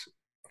space.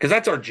 Because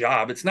that's our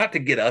job. It's not to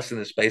get us in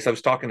this space. I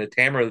was talking to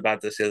Tamara about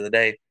this the other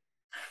day.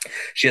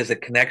 She has a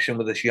connection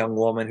with this young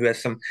woman who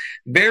has some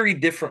very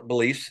different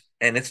beliefs,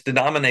 and it's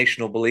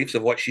denominational beliefs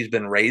of what she's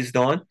been raised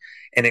on.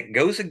 And it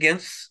goes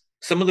against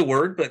some of the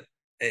word, but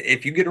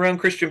if you get around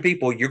Christian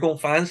people, you're going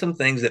to find some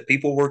things that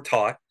people were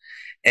taught.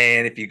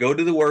 And if you go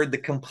to the word, the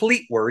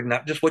complete word,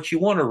 not just what you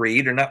want to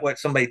read or not what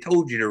somebody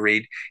told you to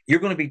read, you're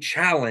going to be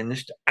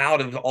challenged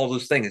out of all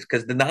those things,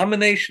 because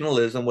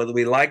denominationalism, whether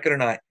we like it or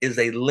not, is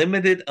a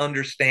limited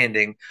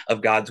understanding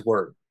of God's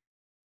word.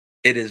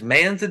 It is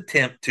man's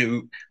attempt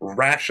to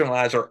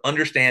rationalize or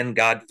understand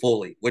God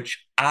fully,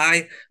 which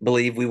I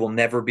believe we will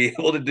never be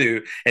able to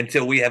do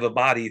until we have a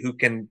body who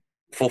can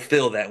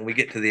fulfill that when we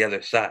get to the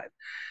other side.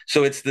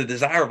 So it's the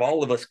desire of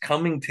all of us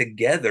coming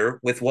together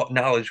with what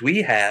knowledge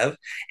we have,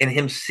 and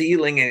him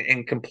sealing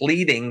and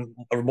completing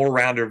a more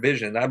rounder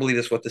vision. I believe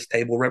that's what this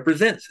table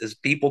represents, is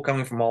people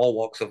coming from all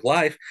walks of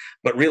life,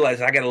 but realize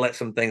I got to let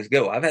some things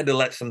go. I've had to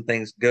let some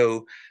things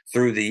go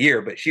through the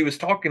year. But she was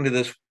talking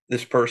to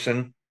this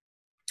person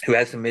who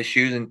has some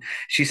issues, and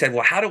she said,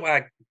 well, how do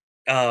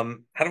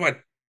I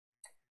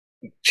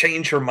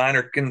change her mind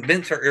or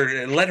convince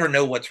her or let her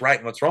know what's right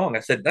and what's wrong?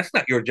 I said, that's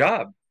not your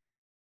job.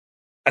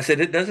 I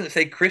said, it doesn't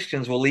say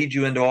Christians will lead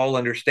you into all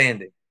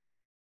understanding.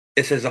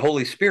 It says the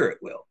Holy Spirit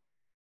will.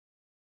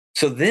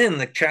 So then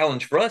the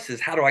challenge for us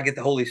is, how do I get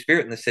the Holy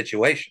Spirit in this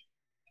situation?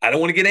 I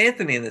don't want to get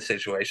Anthony in this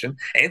situation.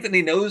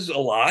 Anthony knows a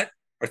lot,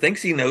 or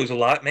thinks he knows a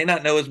lot, may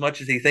not know as much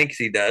as he thinks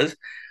he does.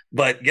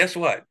 But guess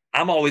what?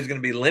 I'm always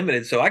going to be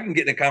limited. So I can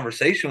get in a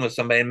conversation with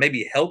somebody and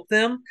maybe help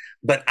them,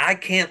 but I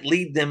can't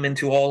lead them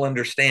into all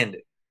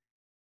understanding.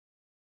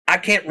 I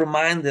can't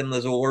remind them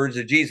those words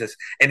of Jesus.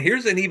 And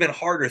here's an even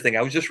harder thing.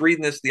 I was just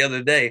reading this the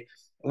other day.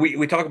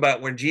 We talk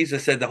about when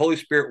Jesus said the Holy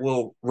Spirit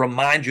will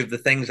remind you of the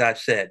things I've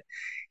said.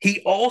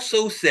 He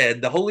also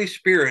said the Holy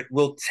Spirit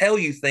will tell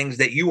you things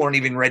that you aren't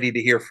even ready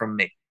to hear from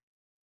me.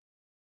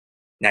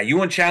 Now, you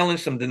want to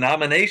challenge some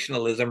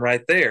denominationalism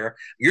right there.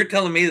 You're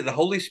telling me that the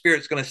Holy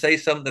Spirit's going to say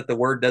something that the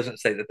Word doesn't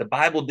say, that the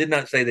Bible did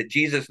not say, that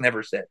Jesus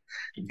never said.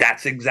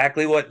 That's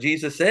exactly what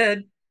Jesus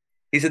said.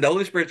 He said the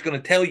Holy Spirit's going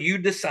to tell you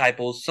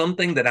disciples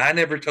something that I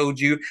never told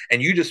you,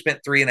 and you just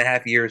spent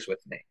 3.5 years with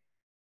me.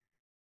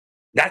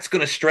 That's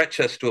going to stretch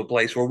us to a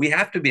place where we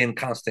have to be in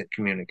constant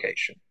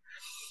communication.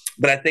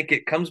 But I think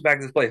it comes back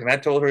to this place. And I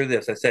told her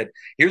this. I said,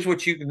 here's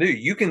what you can do.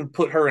 You can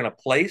put her in a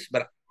place,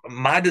 but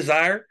my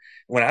desire,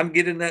 when I'm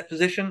getting in that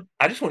position,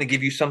 I just want to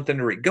give you something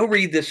to read. Go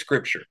read this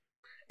scripture.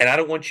 And I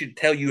don't want you to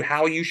tell you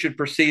how you should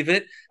perceive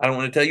it. I don't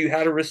want to tell you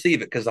how to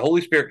receive it, because the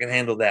Holy Spirit can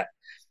handle that.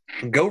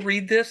 Go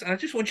read this, and I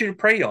just want you to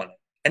pray on it.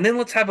 And then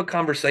let's have a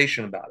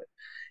conversation about it.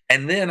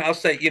 And then I'll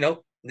say,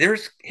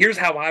 here's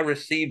how I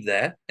received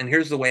that, and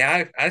here's the way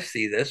I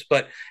see this,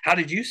 but how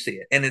did you see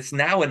it? And it's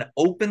now an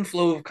open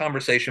flow of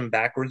conversation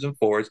backwards and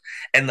forwards,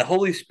 and the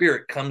Holy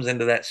Spirit comes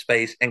into that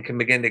space and can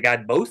begin to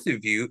guide both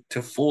of you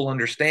to full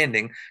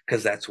understanding,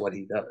 because that's what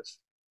he does.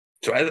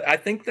 So I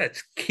think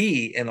that's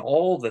key in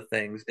all the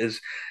things,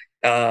 is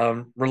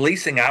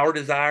releasing our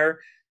desire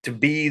to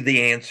be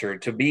the answer,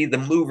 to be the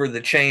mover,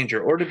 the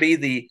changer, or to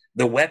be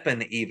the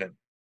weapon, even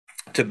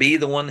to be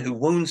the one who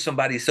wounds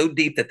somebody so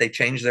deep that they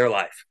change their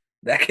life.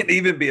 That can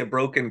even be a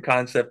broken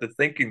concept of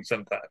thinking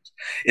sometimes,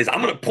 is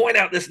I'm going to point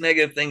out this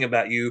negative thing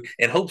about you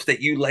in hopes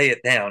that you lay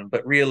it down.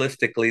 But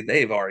realistically,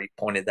 they've already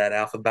pointed that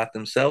out about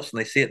themselves, and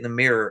they see it in the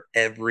mirror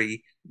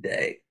every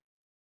day.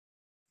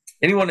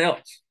 Anyone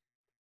else?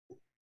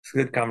 It's a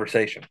good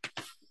conversation.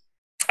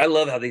 I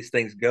love how these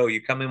things go.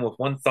 You come in with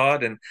one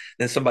thought and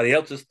then somebody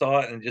else's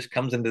thought, and it just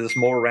comes into this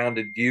more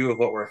rounded view of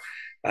what we're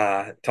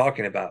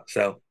talking about.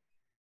 So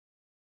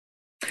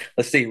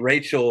let's see.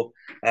 Rachel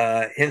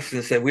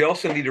Hinson said, we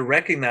also need to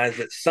recognize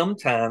that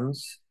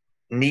sometimes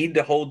need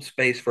to hold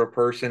space for a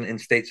person in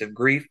states of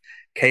grief,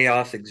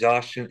 chaos,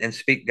 exhaustion, and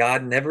speak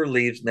God never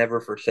leaves,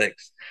 never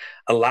forsakes.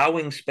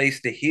 Allowing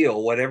space to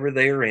heal whatever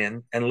they are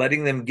in and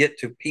letting them get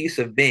to peace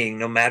of being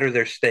no matter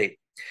their state,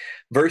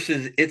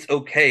 versus it's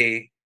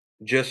okay,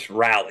 just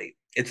rally.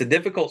 It's a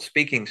difficult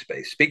speaking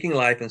space, speaking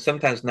life, and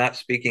sometimes not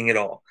speaking at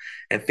all,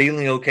 and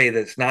feeling okay that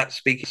it's not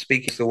speaking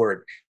the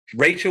word.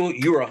 Rachel,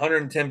 you are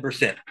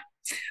 110%.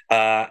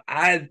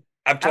 I've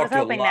talked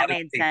to a lot of people. I was hoping that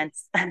made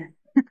sense.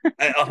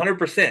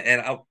 100%.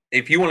 And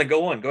if you want to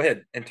go on, go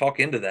ahead and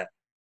talk into that.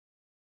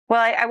 Well,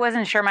 I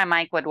wasn't sure my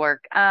mic would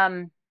work.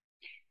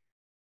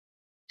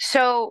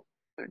 So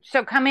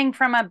coming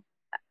from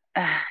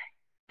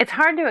it's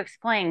hard to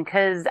explain,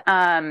 because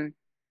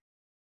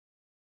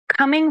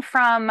coming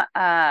from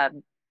a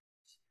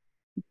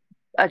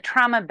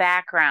trauma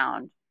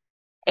background,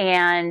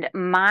 and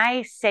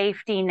my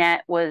safety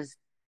net was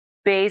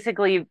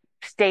basically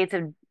states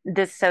of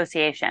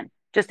dissociation.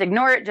 Just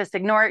ignore it, just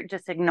ignore it,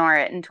 just ignore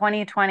it. In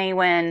 2020,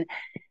 when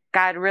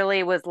God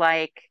really was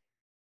like,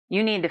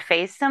 you need to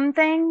face some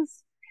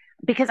things,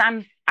 because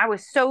I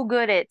was so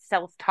good at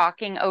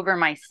self-talking over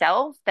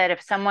myself that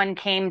if someone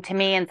came to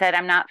me and said,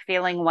 I'm not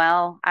feeling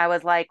well, I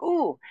was like,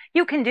 ooh,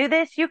 you can do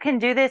this, you can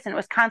do this. And it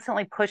was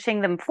constantly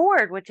pushing them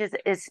forward, which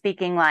is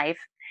speaking life.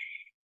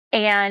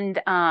 And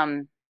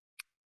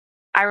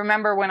I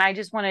remember when I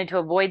just wanted to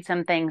avoid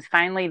some things,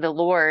 finally the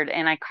Lord,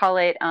 and I call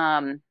it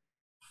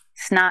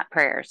snot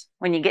prayers.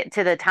 When you get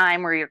to the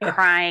time where you're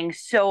crying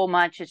so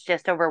much, it's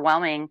just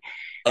overwhelming.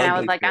 And I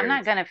was like, I'm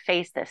not going to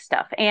face this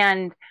stuff.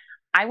 And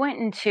I went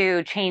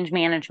into change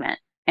management,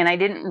 and I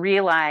didn't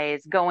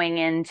realize going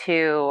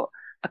into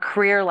a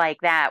career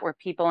like that, where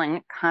people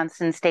in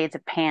constant states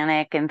of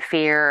panic and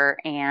fear,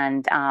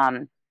 and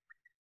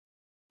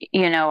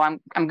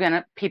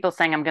people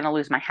saying I'm gonna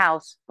lose my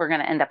house, we're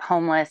gonna end up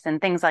homeless,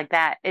 and things like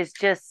that, is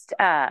just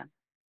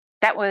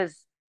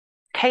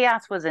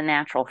chaos was a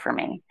natural for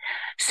me.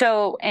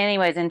 So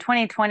anyways, in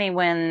 2020,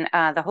 when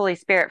the Holy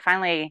Spirit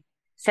finally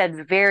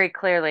said very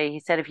clearly, he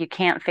said, if you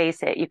can't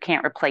face it, you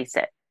can't replace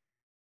it.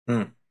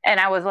 And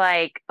I was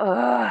like,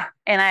 ugh.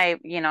 And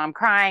I'm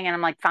crying, and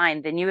I'm like,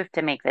 fine, then you have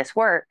to make this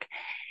work.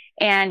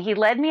 And he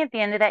led me at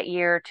the end of that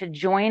year to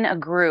join a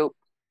group,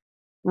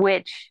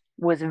 which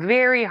was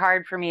very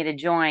hard for me to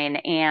join.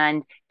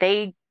 And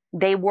they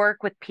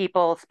work with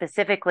people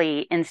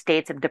specifically in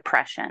states of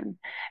depression,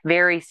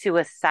 very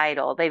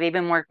suicidal. They've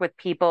even worked with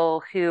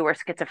people who are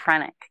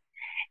schizophrenic.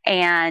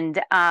 And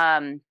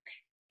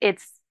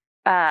it's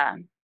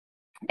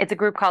a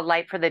group called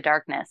Light for the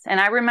Darkness. And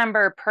I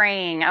remember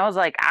praying, I was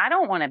like, I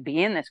don't want to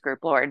be in this group,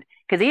 Lord,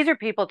 because these are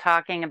people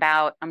talking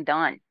about, I'm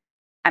done,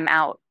 I'm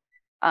out.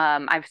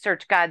 I've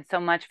searched God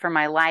so much for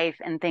my life,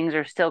 and things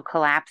are still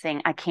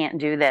collapsing. I can't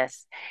do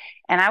this.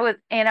 And I was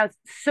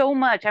so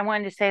much, I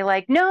wanted to say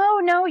like,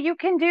 no, you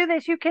can do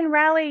this. You can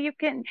rally. You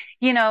can,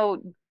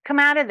 come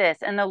out of this.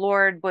 And the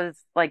Lord was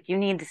like, you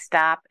need to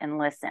stop and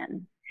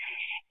listen.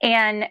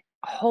 And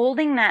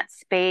holding that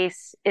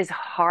space is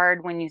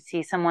hard when you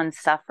see someone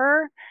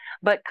suffer,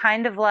 but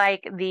kind of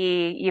like if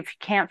you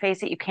can't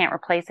face it, you can't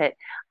replace it.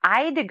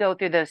 I had to go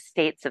through those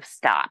states of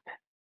stop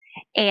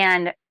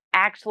and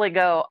actually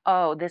go,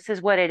 oh, this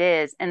is what it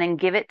is, and then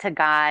give it to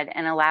God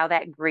and allow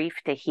that grief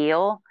to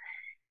heal.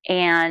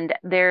 And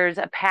there's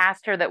a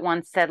pastor that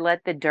once said,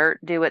 let the dirt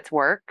do its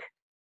work.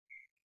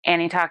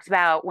 And he talks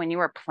about when you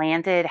were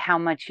planted, how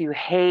much you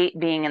hate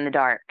being in the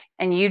dark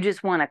and you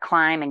just want to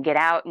climb and get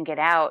out and get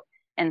out.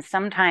 And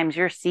sometimes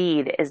your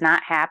seed is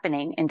not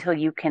happening until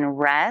you can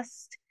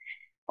rest.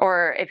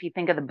 Or if you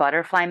think of the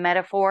butterfly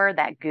metaphor,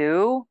 that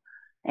goo,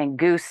 and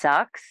goo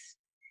sucks.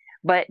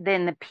 But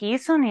then the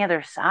piece on the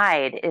other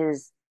side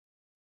is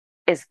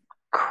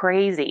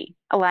crazy.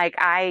 Like,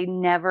 I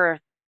never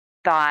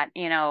thought,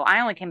 I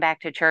only came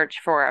back to church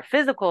for a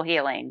physical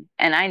healing,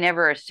 and I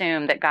never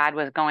assumed that God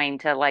was going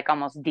to like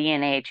almost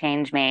DNA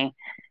change me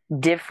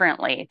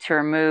differently to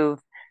remove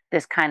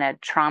this kind of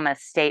trauma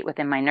state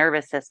within my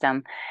nervous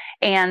system.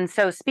 And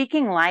so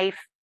speaking life,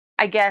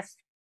 I guess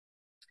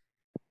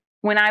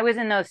when I was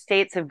in those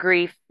states of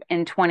grief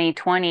in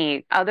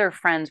 2020, other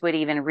friends would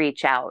even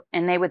reach out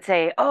and they would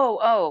say,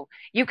 oh,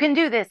 you can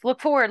do this. Look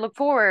forward, look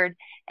forward.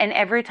 And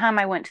every time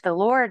I went to the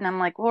Lord and I'm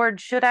like, Lord,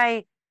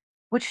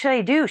 what should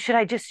I do? Should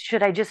I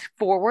just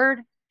forward?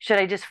 Should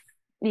I just,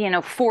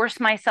 force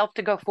myself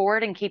to go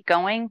forward and keep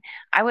going?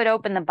 I would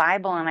open the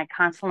Bible and I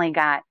constantly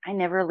got, I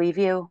never leave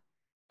you.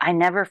 I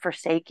never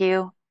forsake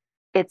you.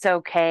 It's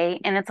okay.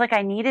 And it's like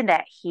I needed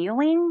that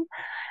healing.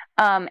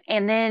 And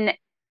then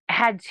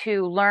had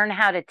to learn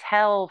how to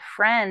tell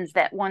friends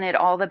that wanted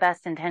all the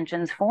best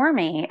intentions for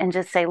me and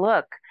just say,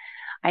 look,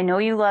 I know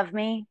you love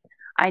me.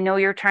 I know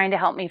you're trying to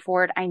help me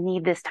forward. I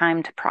need this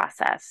time to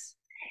process.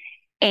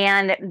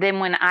 And then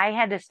when I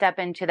had to step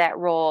into that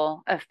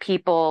role of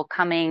people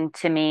coming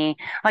to me,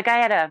 like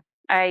I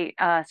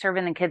serve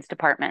in the kids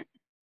department,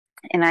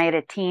 and I had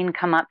a teen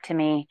come up to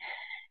me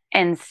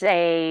and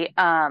say,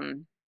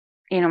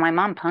 my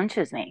mom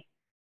punches me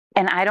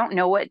and I don't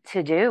know what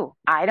to do.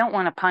 I don't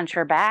want to punch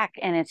her back.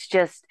 And it's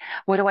just,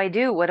 what do I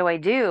do? What do I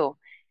do?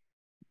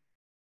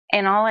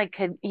 And all I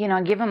could,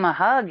 give him a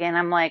hug. And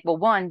I'm like, well,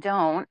 one,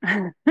 don't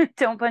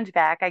punch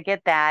back. I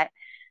get that.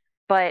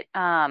 But,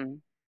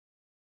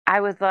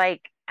 I was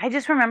like, I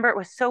just remember it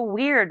was so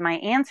weird. My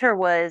answer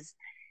was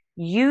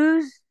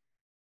because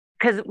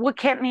what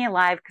kept me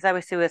alive, because I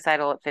was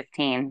suicidal at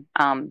 15,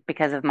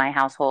 because of my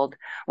household,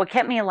 what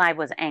kept me alive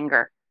was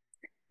anger,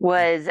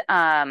 was,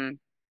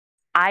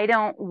 I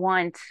don't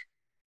want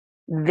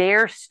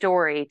their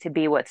story to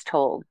be what's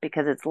told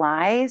because it's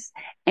lies.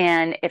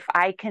 And if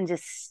I can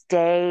just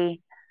stay,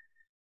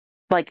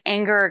 like,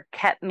 anger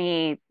kept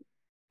me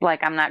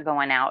like, I'm not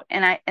going out.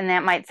 And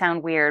that might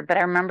sound weird, but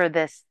I remember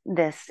this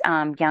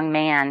young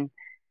man,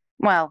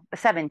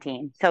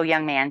 17, so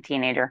young man,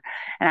 teenager.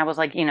 And I was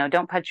like,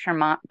 don't punch your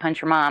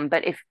mom,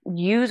 but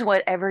use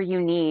whatever you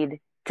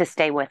need to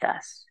stay with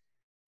us.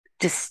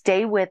 Just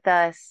stay with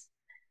us,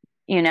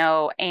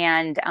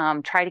 and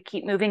try to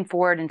keep moving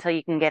forward until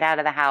you can get out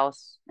of the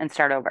house and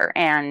start over.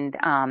 And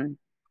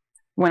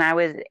when I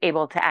was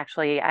able to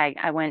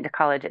I went to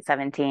college at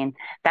 17,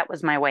 that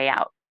was my way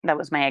out. That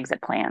was my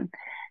exit plan.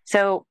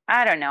 So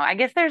I don't know. I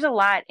guess there's a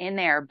lot in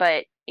there,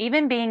 but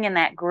even being in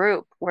that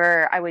group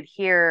where I would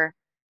hear,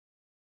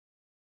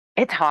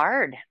 it's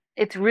hard.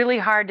 It's really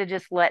hard to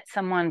just let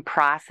someone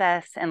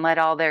process and let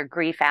all their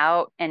grief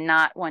out and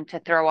not want to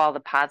throw all the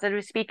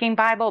positive speaking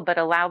Bible, but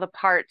allow the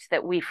parts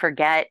that we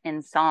forget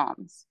in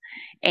Psalms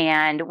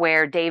and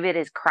where David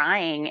is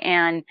crying.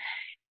 And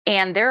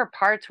there are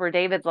parts where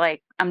David's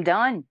like, I'm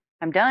done.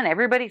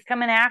 Everybody's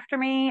coming after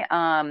me.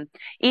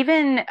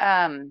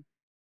 Even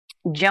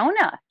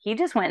Jonah, he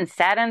just went and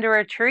sat under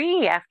a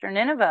tree after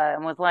Nineveh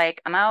and was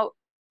like, I'm out,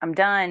 I'm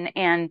done.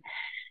 And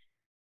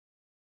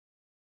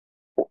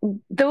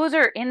those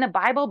are in the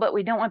Bible, but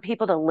we don't want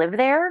people to live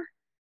there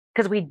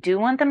because we do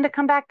want them to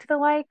come back to the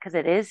light because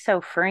it is so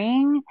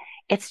freeing.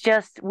 It's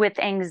just with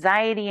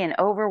anxiety and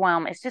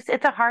overwhelm, it's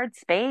a hard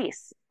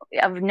space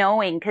of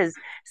knowing, because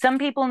some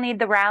people need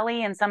the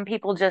rally and some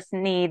people just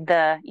need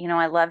the,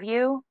 I love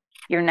you.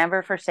 You're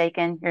never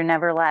forsaken. You're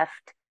never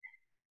left.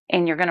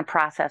 And you're going to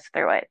process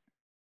through it.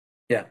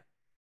 Yeah.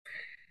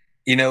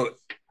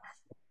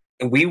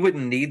 We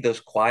wouldn't need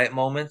those quiet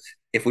moments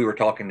if we were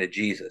talking to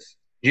Jesus.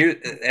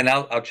 And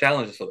I'll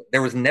challenge this a little bit.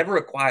 There was never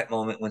a quiet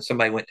moment when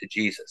somebody went to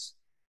Jesus.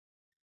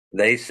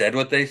 They said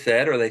what they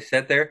said, or they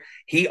sat there.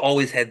 He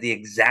always had the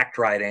exact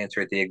right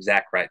answer at the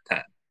exact right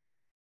time.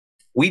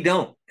 We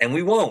don't, and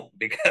we won't,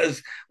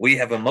 because we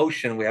have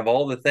emotion, we have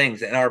all the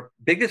things. And our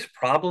biggest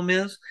problem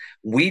is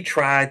we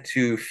try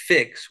to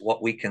fix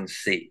what we can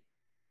see.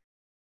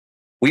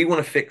 We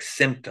want to fix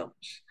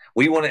symptoms.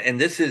 We want to, and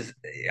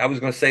I was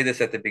going to say this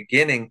at the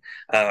beginning,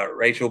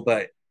 Rachel,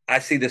 but I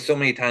see this so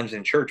many times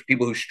in church,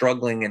 people who are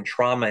struggling in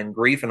trauma and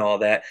grief and all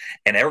that,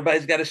 and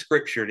everybody's got a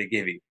scripture to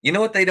give you. You know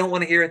what they don't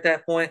want to hear at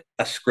that point?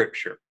 A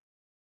scripture.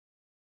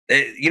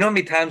 You know how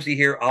many times you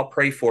hear, I'll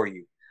pray for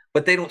you,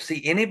 but they don't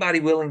see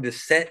anybody willing to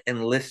sit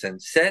and listen,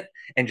 sit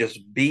and just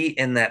be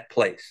in that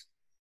place.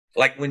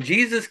 Like when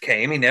Jesus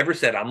came, he never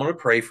said, I'm going to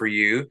pray for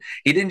you.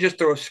 He didn't just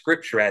throw a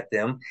scripture at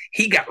them.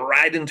 He got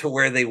right into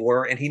where they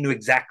were and he knew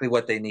exactly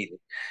what they needed.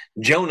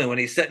 Jonah, when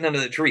he's sitting under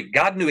the tree,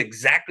 God knew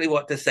exactly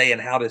what to say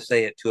and how to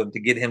say it to him to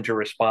get him to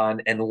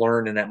respond and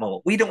learn in that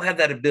moment. We don't have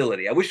that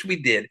ability. I wish we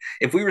did.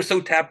 If we were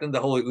so tapped into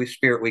the Holy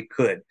Spirit, we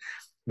could.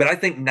 But I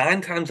think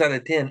 9 times out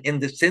of 10,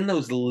 it's in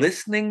those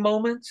listening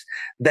moments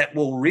that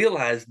we'll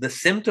realize the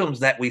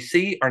symptoms that we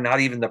see are not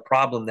even the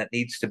problem that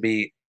needs to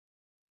be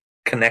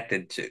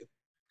connected to.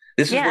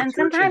 And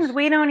sometimes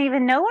we don't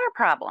even know our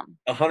problem.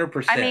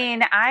 100%. I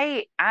mean,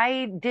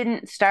 I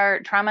didn't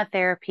start trauma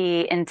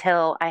therapy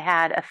until I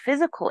had a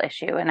physical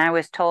issue. And I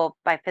was told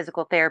by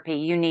physical therapy,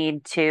 you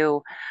need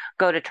to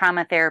go to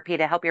trauma therapy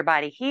to help your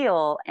body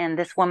heal. And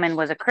this woman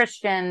was a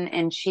Christian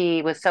and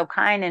she was so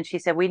kind. And she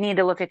said, we need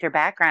to look at your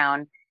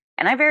background.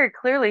 And I very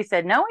clearly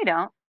said, no, we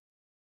don't.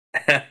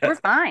 We're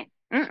fine.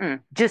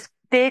 Just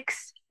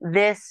fix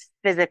this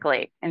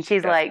physically. And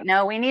she's like,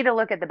 no, we need to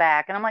look at the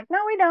back. And I'm like, no,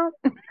 we don't.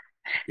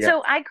 Yeah.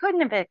 So I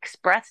couldn't have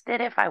expressed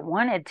it if I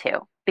wanted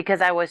to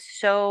because I was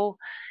so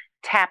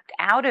tapped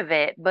out of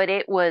it, but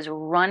it was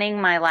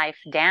running my life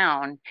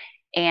down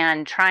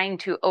and trying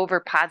to over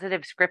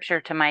positive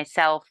scripture to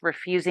myself,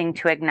 refusing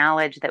to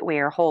acknowledge that we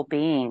are whole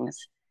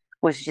beings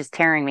was just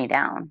tearing me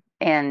down.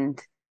 And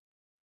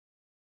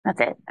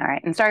that's it. All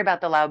right. And sorry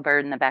about the loud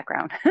bird in the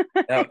background.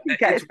 No,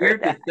 it's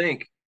weird to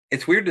think.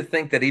 It's weird to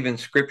think that even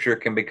scripture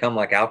can become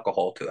like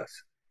alcohol to us.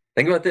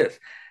 Think about this.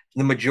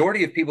 The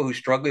majority of people who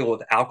struggle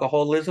with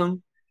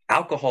alcoholism,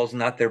 alcohol is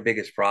not their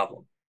biggest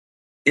problem.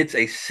 It's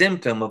a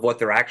symptom of what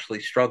they're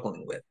actually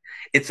struggling with.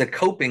 It's a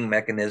coping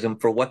mechanism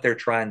for what they're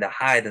trying to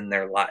hide in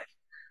their life.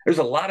 There's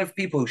a lot of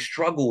people who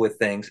struggle with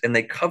things and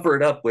they cover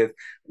it up with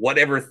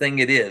whatever thing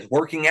it is.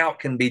 Working out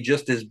can be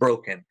just as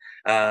broken.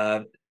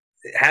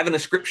 Having a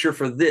scripture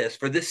for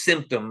this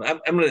symptom,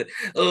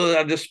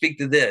 I'll just speak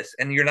to this.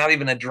 And you're not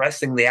even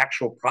addressing the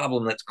actual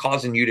problem that's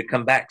causing you to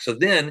come back. So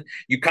then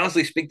you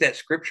constantly speak that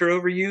scripture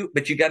over you,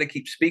 but you got to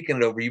keep speaking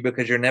it over you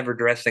because you're never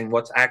addressing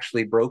what's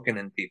actually broken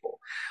in people.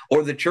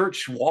 Or the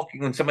church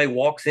when somebody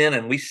walks in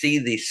and we see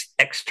this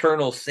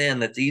external sin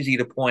that's easy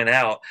to point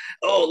out.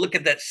 Oh, look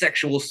at that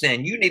sexual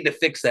sin. You need to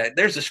fix that.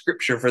 There's a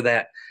scripture for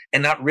that.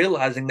 And not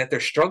realizing that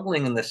they're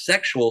struggling in the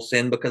sexual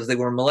sin because they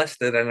were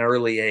molested at an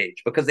early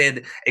age, because they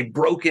had a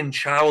broken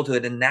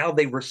childhood, and now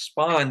they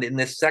respond in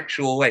this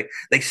sexual way.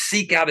 They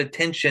seek out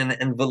attention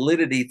and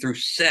validity through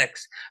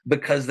sex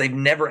because they've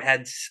never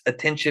had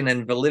attention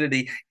and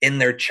validity in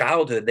their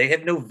childhood. They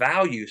have no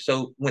value.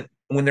 So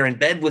when they're in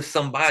bed with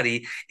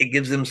somebody, it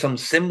gives them some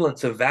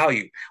semblance of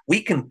value.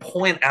 We can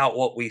point out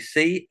what we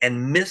see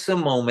and miss a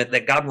moment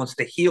that God wants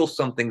to heal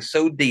something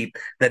so deep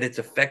that it's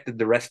affected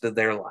the rest of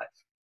their life.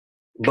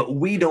 But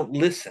we don't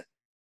listen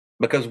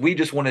because we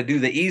just want to do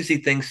the easy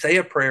thing, say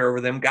a prayer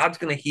over them. God's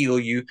going to heal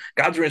you.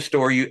 God's going to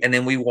restore you. And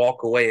then we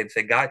walk away and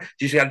say, God,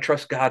 you just got to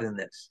trust God in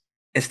this.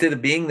 Instead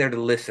of being there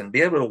to listen,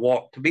 be able to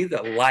walk, to be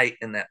the light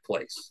in that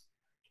place.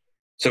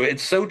 So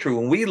it's so true.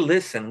 When we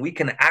listen, we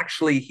can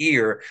actually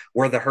hear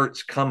where the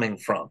hurt's coming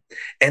from.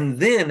 And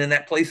then in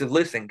that place of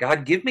listening,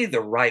 God, give me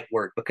the right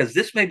word, because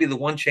this may be the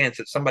one chance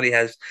that somebody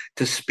has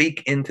to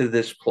speak into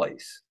this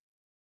place.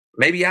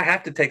 Maybe I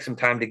have to take some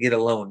time to get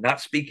alone, not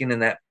speaking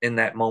in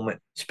that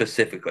moment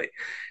specifically.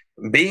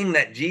 Being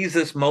that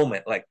Jesus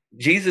moment, like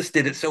Jesus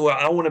did it so well,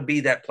 I want to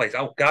be that place.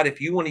 Oh, God,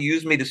 if you want to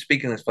use me to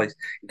speak in this place,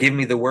 give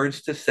me the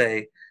words to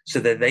say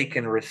so that they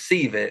can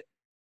receive it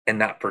and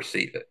not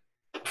perceive it.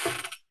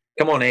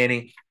 Come on,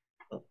 Annie.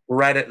 We're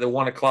right at the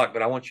 1 o'clock,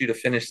 but I want you to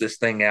finish this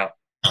thing out.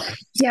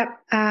 Yep.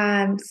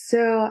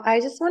 So I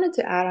just wanted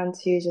to add on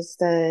to just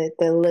the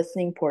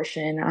listening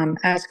portion.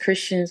 As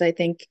Christians, I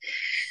think,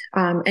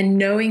 and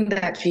knowing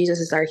that Jesus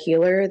is our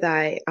healer,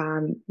 that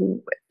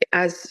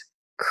as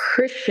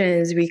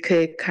Christians, we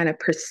could kind of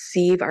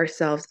perceive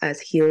ourselves as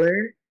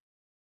healer.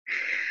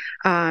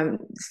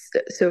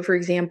 So for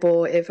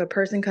example, if a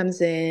person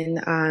comes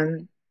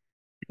in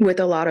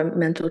with a lot of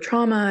mental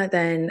trauma,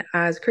 then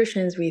as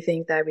Christians, we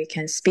think that we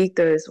can speak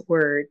those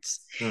words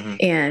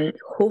and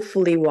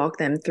hopefully walk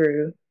them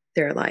through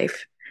their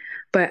life.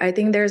 But I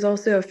think there's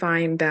also a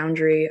fine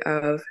boundary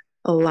of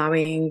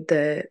allowing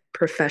the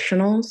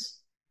professionals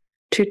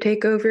to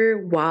take over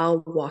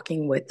while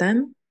walking with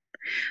them,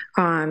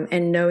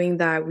 and knowing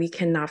that we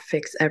cannot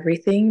fix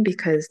everything,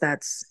 because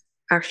that's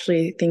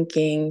actually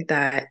thinking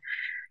that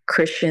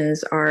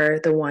Christians are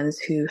the ones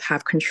who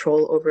have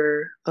control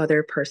over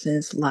other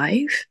person's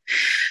life.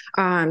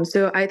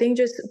 So I think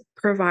just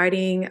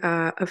providing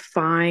a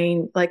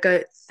fine, like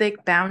a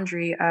thick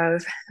boundary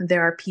of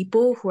there are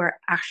people who are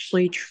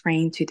actually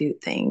trained to do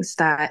things,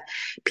 that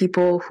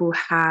people who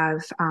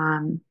have,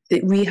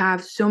 we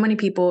have so many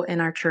people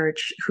in our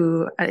church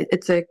who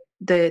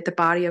the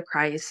body of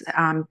Christ,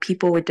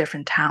 people with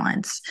different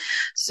talents.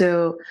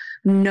 So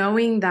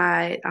knowing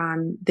that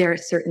there are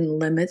certain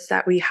limits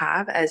that we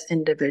have as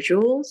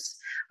individuals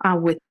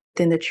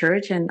within the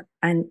church,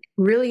 and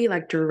really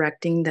like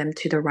directing them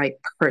to the right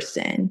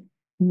person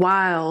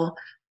while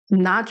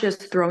not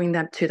just throwing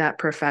them to that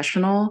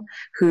professional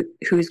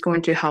who's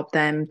going to help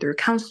them through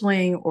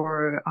counseling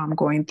or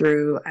going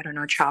through, I don't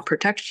know, child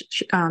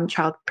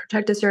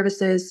protective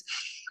services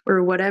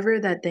or whatever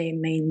that they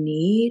may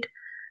need,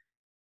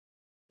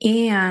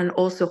 and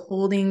also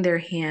holding their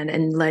hand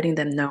and letting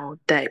them know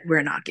that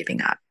we're not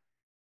giving up.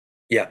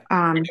 Yeah.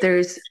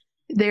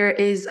 There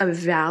is a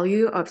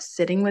value of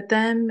sitting with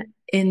them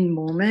in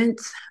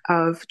moments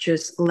of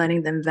just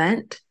letting them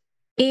vent.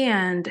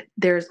 And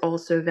there's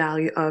also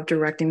value of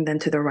directing them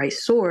to the right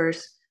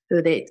source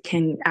so they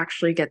can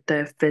actually get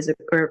the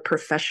physical or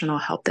professional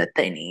help that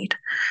they need.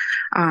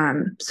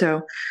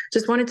 So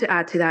just wanted to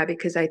add to that,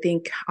 because I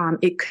think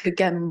it could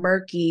get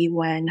murky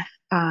when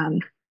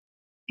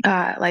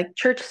like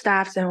church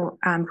staffs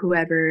and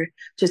whoever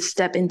just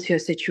step into a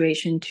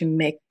situation to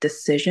make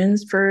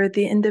decisions for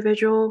the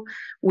individual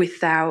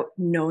without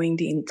knowing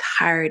the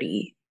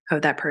entirety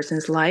of that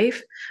person's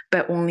life,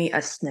 but only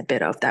a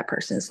snippet of that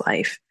person's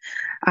life.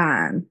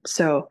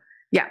 So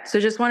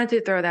just wanted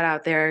to throw that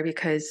out there,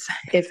 because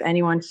if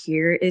anyone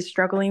here is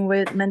struggling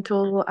with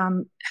mental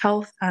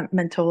health,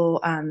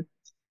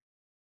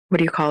 what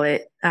do you call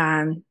it?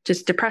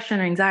 Just depression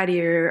or anxiety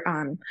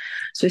or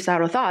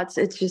suicidal thoughts.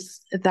 It's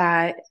just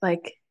that,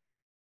 like,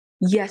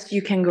 yes,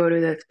 you can go to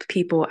the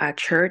people at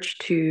church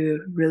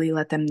to really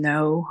let them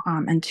know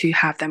and to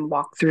have them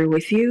walk through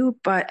with you.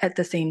 But at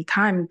the same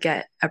time,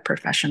 get a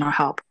professional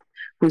help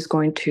who's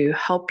going to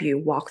help you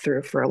walk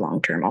through for a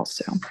long term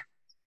also.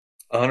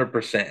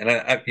 100%. And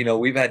I,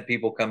 we've had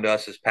people come to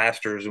us as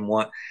pastors and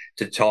want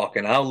to talk,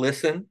 and I'll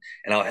listen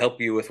and I'll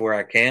help you with where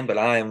I can. But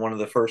I am one of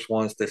the first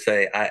ones to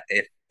say,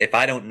 if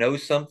I don't know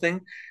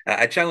something,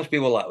 I challenge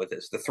people a lot with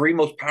this. The 3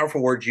 most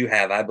powerful words you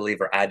have, I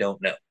believe, are "I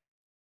don't know."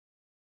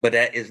 But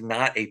that is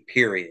not a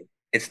period.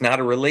 It's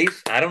not a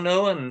release. I don't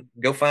know, and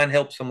go find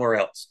help somewhere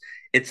else.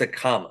 It's a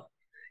comma.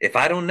 If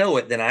I don't know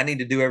it, then I need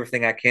to do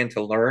everything I can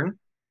to learn.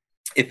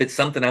 If it's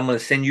something I'm going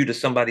to send you to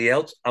somebody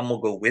else, I'm going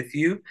to go with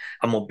you.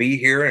 I'm going to be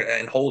here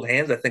and hold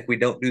hands. I think we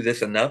don't do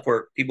this enough,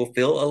 where people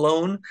feel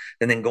alone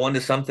and then go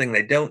into something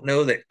they don't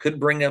know that could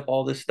bring up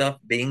all this stuff,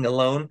 being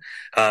alone.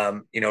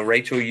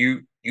 Rachel,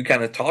 you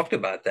kind of talked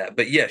about that.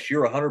 But yes,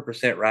 you're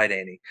 100% right,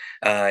 Annie,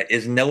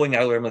 is knowing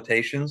our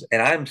limitations.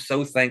 And I'm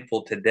so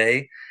thankful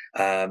today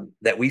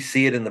that we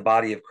see it in the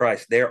body of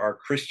Christ. There are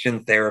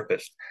Christian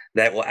therapists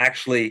that will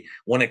actually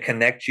want to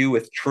connect you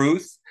with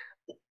truth,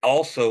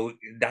 also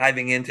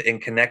diving into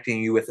and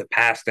connecting you with the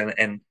past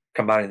and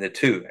combining the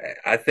two.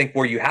 I think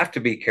where you have to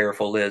be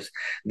careful is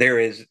there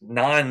is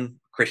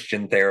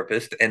non-Christian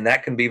therapists, and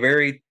that can be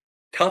very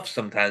tough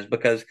sometimes,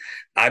 because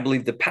I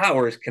believe the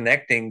power is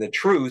connecting the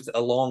truth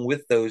along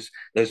with those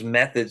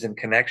methods and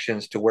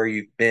connections to where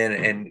you've been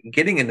and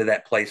getting into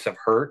that place of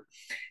hurt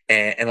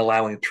and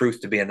allowing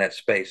truth to be in that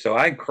space. So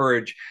I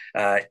encourage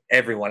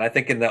everyone. I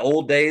think in the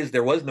old days,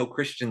 there was no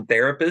Christian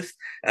therapist,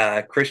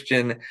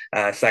 Christian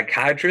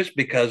psychiatrist,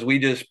 because we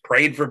just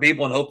prayed for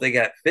people and hoped they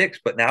got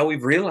fixed. But now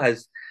we've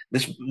realized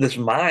this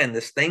mind,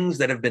 this things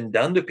that have been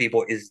done to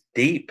people is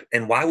deep.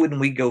 And why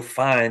wouldn't we go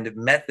find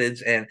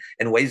methods and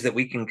ways that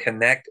we can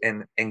connect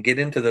and get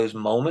into those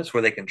moments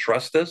where they can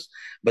trust us,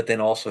 but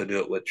then also do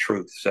it with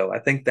truth. So I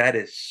think that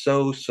is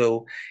so,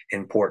 so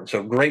important.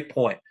 So great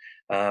point.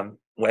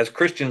 As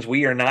Christians,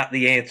 we are not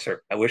the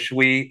answer. I wish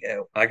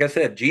like I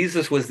said,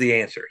 Jesus was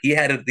the answer. He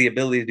had the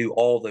ability to do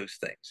all those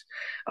things.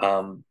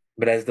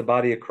 But as the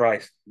body of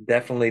Christ,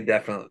 definitely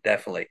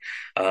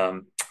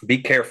be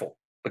careful,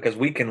 because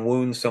we can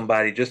wound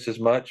somebody just as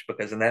much,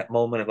 because in that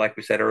moment of, like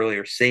we said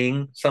earlier,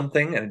 seeing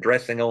something and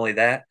addressing only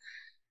that,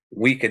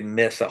 we could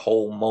miss a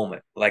whole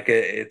moment. Like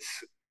it's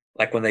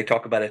like when they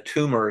talk about a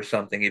tumor or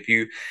something, if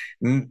you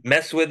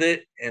mess with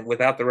it and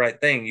without the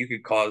right thing, you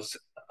could cause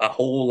a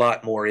whole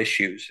lot more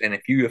issues. And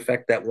if you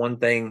affect that one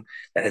thing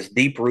that has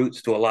deep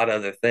roots to a lot of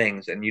other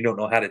things and you don't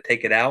know how to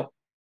take it out,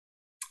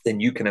 then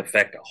you can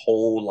affect a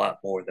whole lot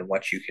more than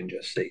what you can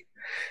just see.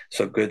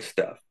 So good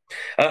stuff.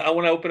 I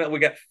want to open up. We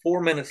got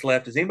 4 minutes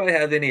left. Does anybody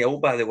have any,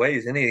 by the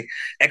way, any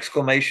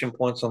exclamation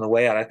points on the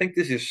way out? I think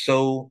this is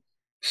so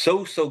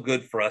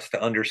good for us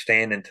to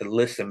understand and to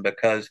listen,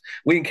 because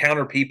we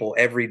encounter people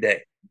every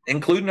day,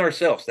 including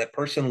ourselves, that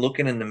person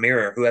looking in the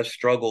mirror who has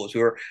struggles,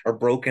 who are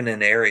broken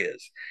in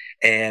areas.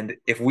 And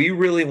if we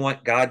really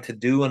want God to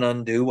do and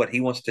undo what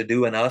he wants to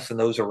do in us and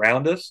those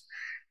around us,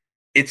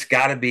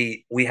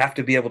 we have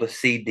to be able to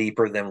see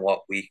deeper than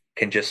what we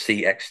can just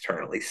see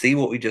externally, see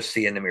what we just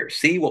see in the mirror,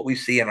 see what we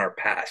see in our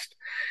past.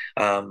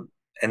 And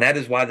that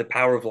is why the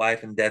power of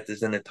life and death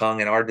is in the tongue.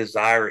 And our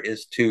desire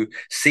is to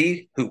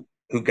see who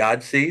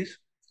God sees,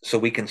 so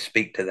we can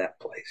speak to that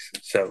place.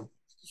 So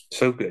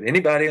good.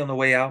 Anybody on the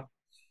way out?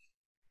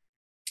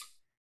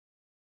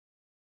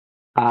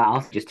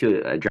 I'll just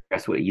to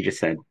address what you just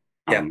said.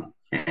 Yeah.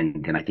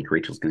 And then I think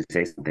Rachel's going to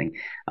say something.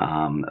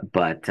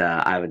 But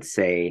I would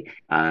say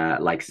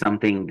like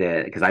something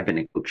that, because I've been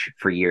a coach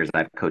for years,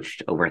 I've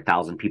coached over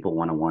 1,000 people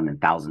one-on-one and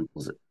thousands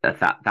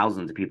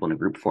of people in a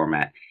group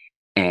format.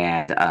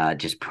 and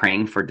just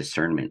praying for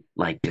discernment,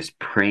 like just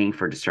praying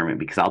for discernment,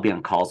 because I'll be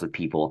on calls with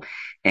people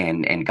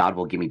and God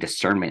will give me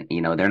discernment.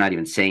 They're not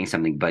even saying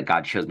something, but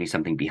God shows me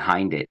something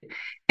behind it.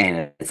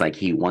 And it's like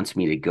he wants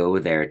me to go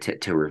there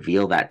to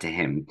reveal that to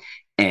him.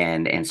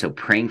 And so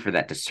praying for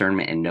that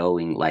discernment and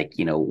knowing, like,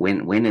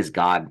 when is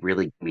God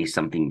really giving me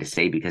something to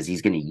say, because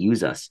he's going to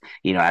use us,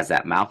 as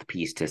that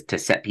mouthpiece to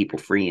set people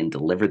free and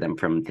deliver them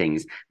from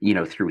things,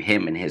 through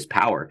him and his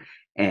power.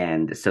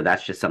 And so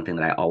that's just something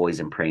that I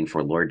always am praying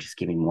for. Lord, just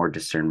give me more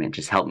discernment.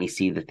 Just help me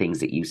see the things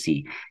that you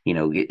see,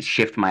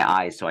 shift my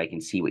eyes so I can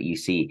see what you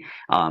see.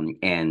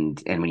 And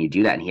when you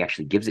do that and he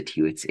actually gives it to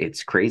you,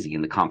 it's crazy.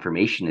 And the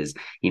confirmation is,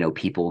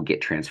 people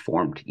get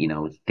transformed,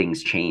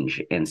 things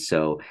change. And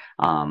so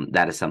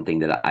that is something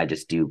that I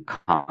just do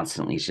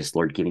constantly. It's just,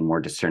 Lord, give me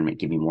more discernment,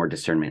 give me more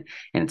discernment.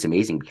 And it's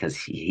amazing because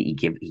he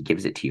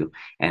gives it to you.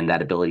 And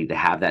that ability to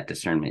have that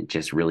discernment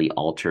just really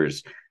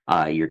alters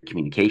your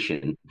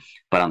communication.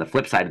 But on the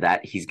flip side of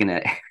that, he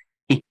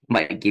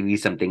might give you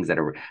some things that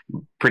are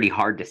pretty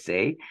hard to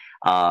say,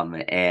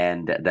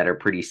 and that are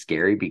pretty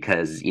scary,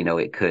 because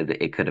it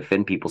could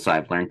offend people. So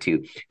I've learned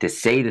to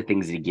say the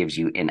things that he gives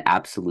you in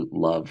absolute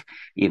love,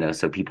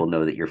 so people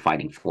know that you're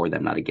fighting for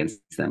them, not against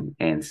them.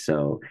 And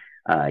so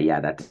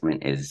that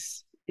discernment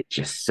it's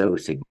just so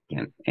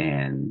significant,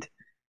 and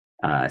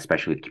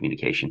especially with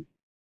communication.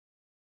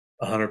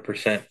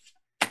 100%.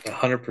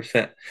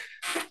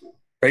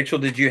 Rachel,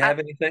 did you have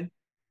anything?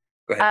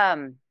 Go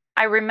ahead.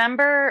 I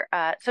remember,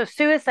 so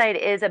suicide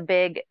is a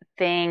big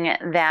thing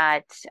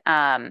that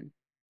I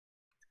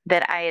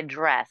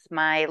address.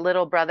 My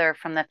little brother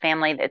from the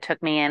family that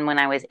took me in when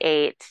I was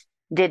 8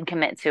 did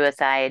commit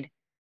suicide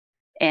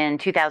in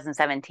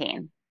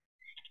 2017.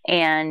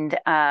 And,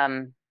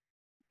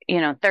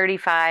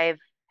 35,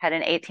 had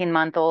an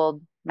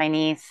 18-month-old, my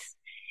niece,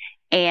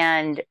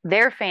 and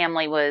their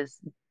family was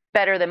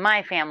better than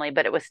my family,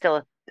 but it was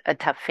still a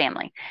tough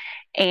family.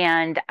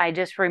 And I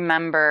just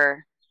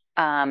remember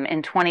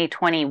in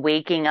 2020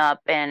 waking up,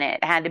 and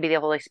it had to be the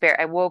Holy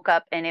Spirit. I woke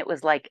up and it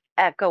was like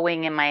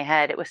echoing in my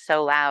head. It was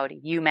so loud.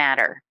 You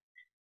matter.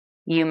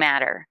 You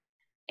matter.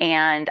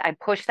 And I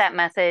push that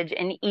message.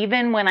 And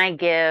even when I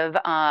give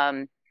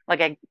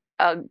like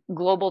a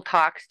global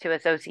talks to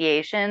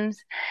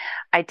associations,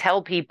 I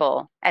tell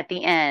people at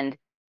the end,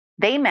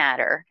 they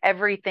matter.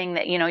 Everything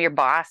that, your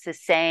boss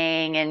is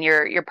saying and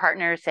your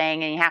partner is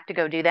saying, and you have to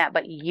go do that,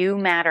 but you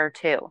matter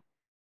too.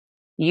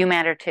 You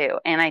matter too.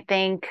 And I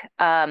think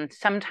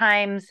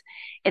sometimes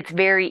it's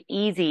very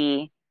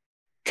easy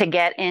to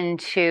get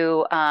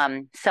into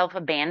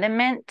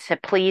self-abandonment to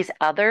please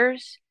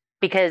others,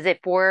 because if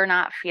we're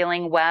not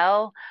feeling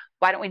well,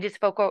 why don't we just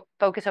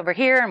focus over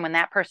here? And when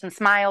that person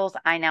smiles,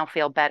 I now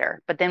feel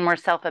better. But then we're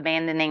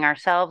self-abandoning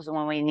ourselves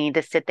when we need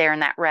to sit there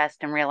in that rest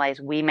and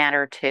realize we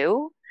matter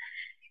too.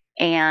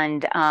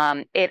 And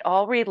it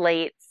all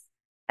relates.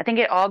 I think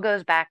it all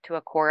goes back to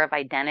a core of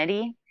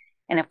identity.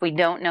 And if we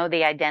don't know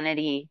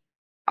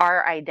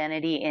our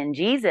identity in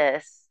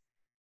Jesus,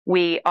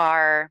 we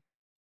are,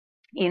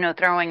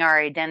 throwing our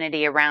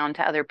identity around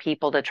to other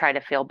people to try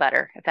to feel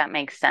better, if that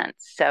makes sense.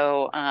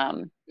 So,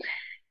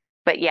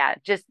 but yeah,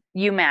 just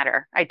you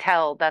matter.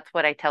 That's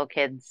what I tell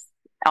kids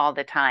all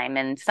the time.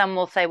 And some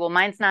will say, well,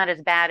 mine's not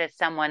as bad as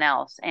someone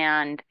else.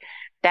 And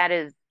that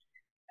is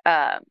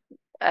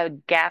a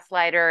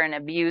gaslighter and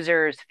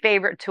abuser's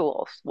favorite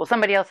tools. Well,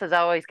 somebody else has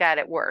always got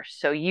it worse.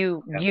 So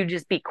you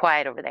just be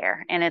quiet over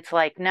there. And it's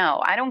like,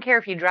 no, I don't care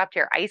if you dropped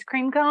your ice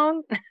cream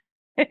cone.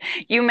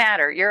 You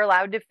matter. You're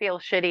allowed to feel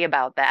shitty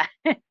about that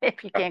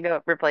if you can't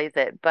go replace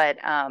it. But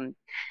I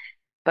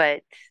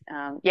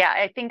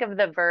think of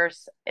the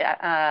verse,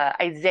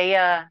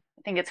 Isaiah,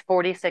 I think it's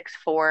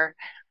 46:4,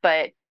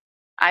 but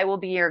I will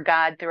be your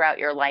God throughout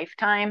your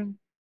lifetime.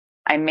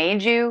 I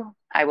made you.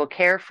 I will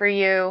care for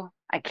you.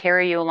 I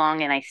carry you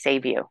along and I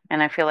save you.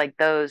 And I feel like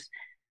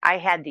I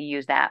had to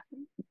use that,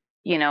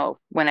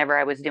 whenever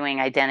I was doing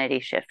identity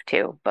shift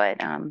too.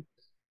 But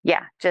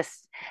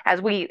just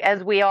as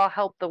we all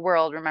help the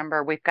world,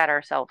 remember we've got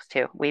ourselves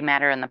too. We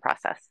matter in the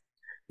process.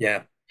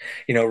 Yeah.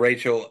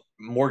 Rachel,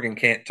 Morgan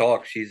can't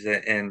talk. She's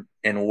in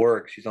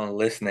work. She's on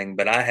listening,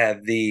 but I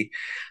have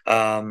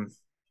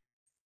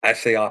I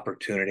say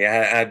opportunity.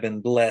 I've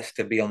been blessed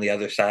to be on the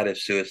other side of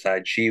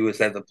suicide. She was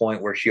at the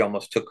point where she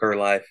almost took her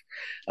life.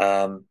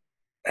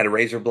 Had a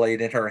razor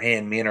blade in her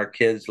hand, me and our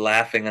kids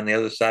laughing on the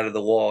other side of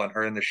the wall, and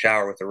her in the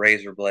shower with a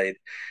razor blade.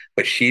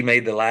 But she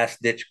made the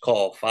last ditch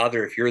call,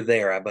 Father, if you're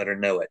there, I better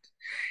know it.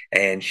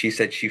 And she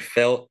said she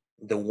felt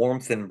the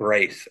warmth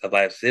embrace of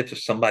as if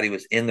somebody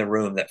was in the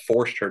room that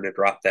forced her to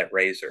drop that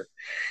razor.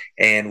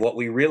 And what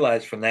we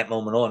realized from that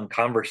moment on,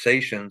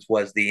 conversations,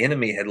 was the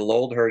enemy had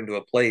lulled her into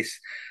a place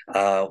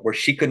where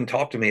she couldn't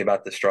talk to me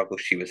about the struggle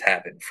she was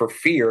having for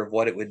fear of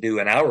what it would do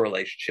in our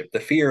relationship, the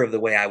fear of the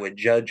way I would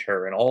judge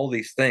her and all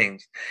these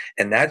things.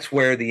 And that's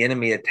where the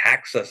enemy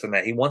attacks us, and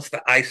that he wants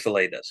to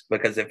isolate us,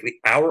 because if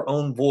our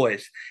own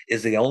voice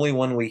is the only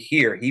one we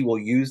hear, he will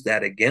use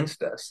that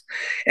against us.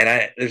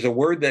 And there's a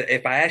word that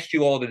if I asked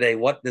you all today, today,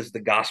 what does the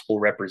gospel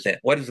represent?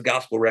 What does the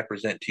gospel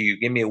represent to you?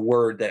 Give me a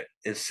word that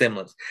is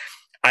similar.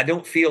 I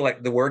don't feel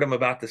like the word I'm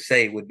about to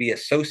say would be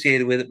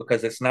associated with it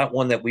because it's not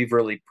one that we've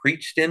really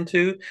preached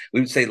into.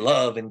 We would say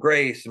love and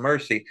grace and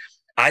mercy.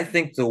 I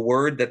think the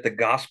word that the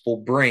gospel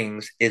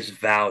brings is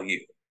value.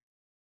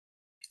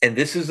 And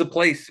this is a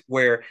place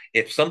where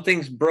if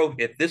something's broke,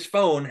 if this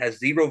phone has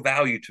zero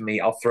value to me,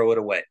 I'll throw it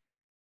away.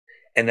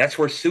 And that's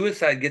where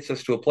suicide gets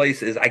us to a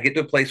place is I get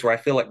to a place where I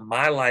feel like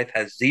my life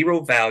has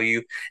zero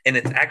value and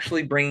it's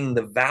actually bringing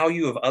the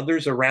value of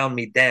others around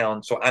me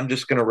down. So I'm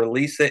just going to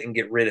release it and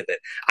get rid of it.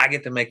 I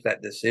get to make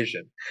that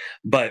decision.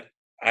 But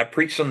I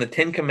preached on the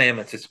 10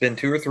 Commandments. It's been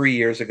 2 or 3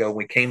 years ago.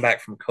 We came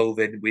back from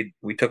COVID.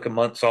 We took a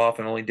month off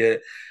and only did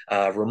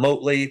it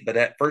remotely. But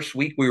that first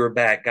week we were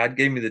back, God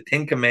gave me the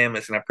 10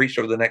 Commandments and I preached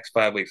over the next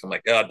 5 weeks. I'm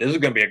like, God, this is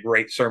going to be a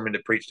great sermon to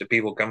preach to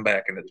people come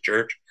back into the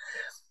church.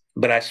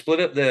 But I split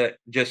up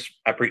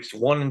I preached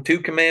 1 and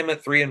 2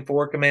 commandment, 3 and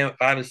 4 commandment,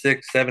 5 and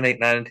 6, 7, 8,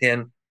 9, and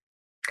 10.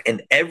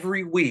 And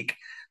every week,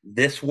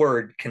 this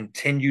word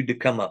continued to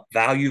come up,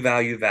 value,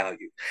 value,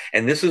 value.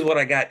 And this is what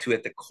I got to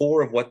at the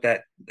core of what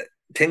that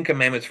 10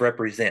 commandments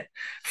represent.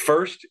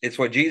 First, it's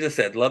what Jesus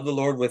said, love the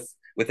Lord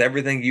with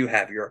everything you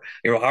have, your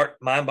heart,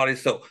 mind, body,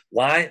 soul.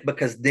 Why?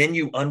 Because then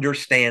you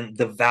understand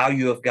the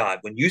value of God.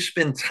 When you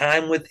spend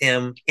time with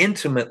him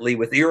intimately,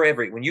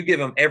 when you give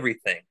him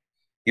everything,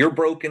 your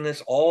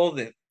brokenness, all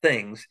the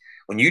things,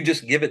 when you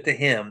just give it to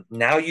him,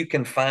 now you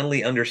can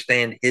finally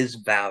understand his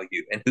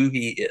value and who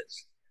he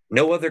is.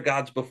 No other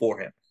gods before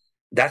him.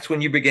 That's when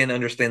you begin to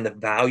understand the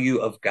value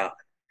of God.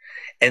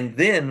 And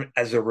then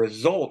as a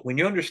result, when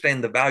you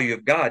understand the value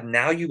of God,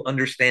 now you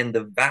understand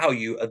the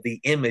value of the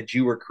image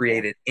you were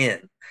created in.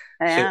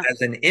 Yeah. So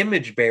as an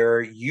image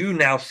bearer, you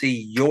now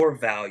see your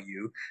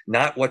value,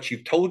 not what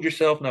you've told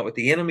yourself, not what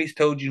the enemy's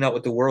told you, not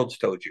what the world's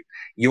told you,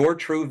 your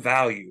true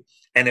value.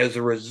 And as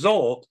a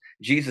result,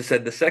 Jesus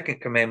said the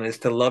second commandment is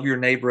to love your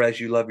neighbor as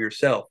you love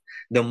yourself.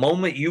 The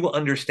moment you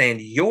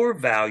understand your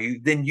value,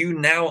 then you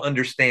now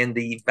understand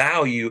the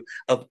value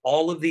of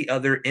all of the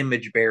other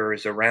image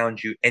bearers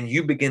around you, and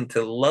you begin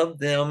to love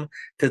them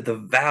to the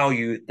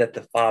value that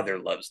the Father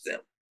loves them.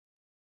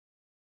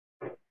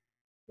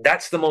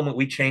 That's the moment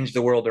we change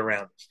the world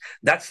around us.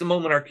 That's the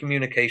moment our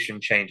communication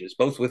changes,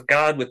 both with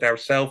God, with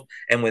ourselves,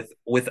 and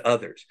with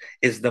others,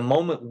 is the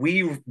moment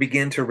we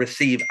begin to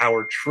receive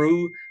our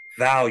true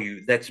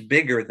value that's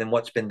bigger than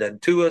what's been done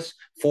to us,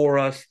 for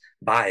us,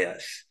 by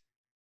us.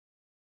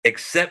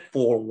 Except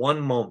for one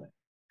moment.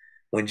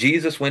 When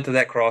Jesus went to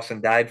that cross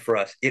and died for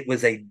us, it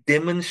was a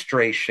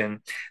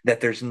demonstration that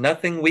there's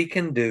nothing we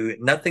can do,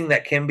 nothing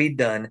that can be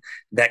done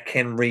that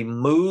can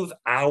remove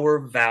our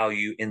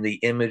value in the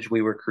image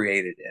we were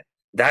created in.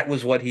 That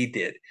was what he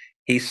did.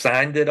 He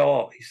signed it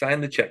all. He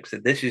signed the check,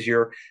 said, this is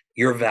your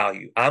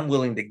value. I'm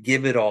willing to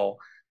give it all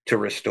to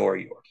restore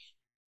yours.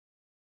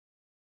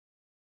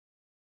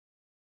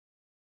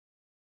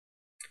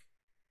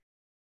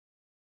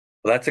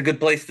 Well, that's a good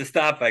place to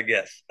stop, I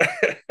guess.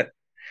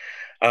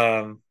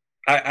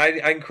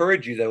 I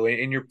encourage you, though,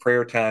 in your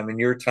prayer time, in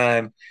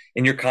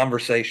your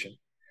conversation,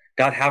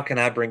 God, how can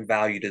I bring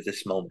value to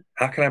this moment?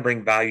 How can I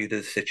bring value to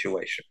this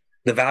situation?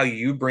 The value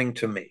you bring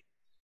to me.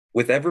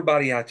 With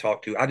everybody I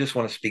talk to, I just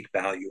want to speak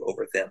value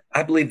over them.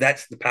 I believe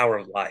that's the power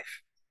of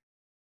life.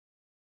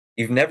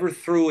 You've never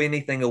threw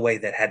anything away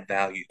that had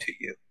value to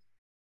you.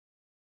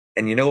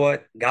 And you know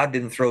what? God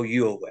didn't throw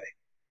you away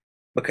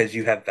because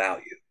you have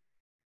value.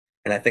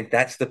 And I think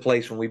that's the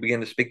place when we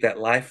begin to speak that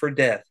life or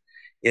death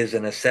is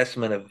an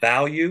assessment of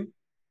value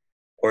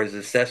or is an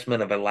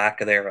assessment of a lack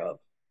thereof.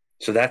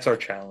 So that's our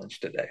challenge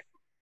today.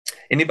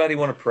 Anybody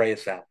want to pray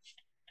us out?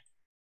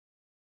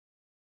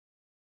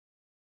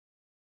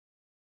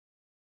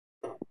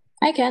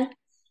 I can.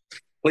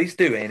 Please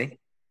do, Annie.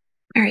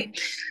 All right.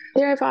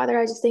 Dear Father,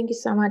 I just thank you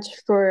so much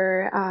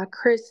for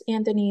Chris,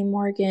 Anthony,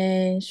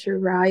 Morgan,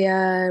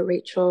 Shariah,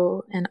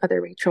 Rachel, and other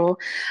Rachel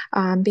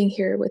being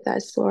here with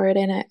us, Lord,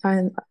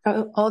 and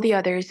all the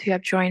others who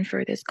have joined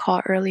for this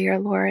call earlier,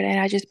 Lord.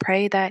 And I just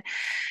pray that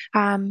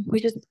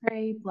we just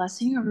pray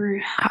blessing over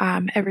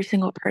every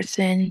single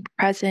person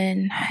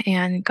present.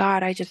 And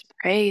God, I just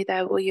pray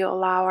that will you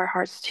allow our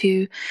hearts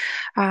to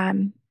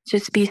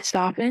just be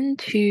softened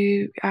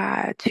to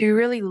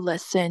really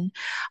listen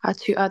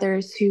to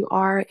others who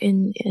are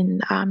in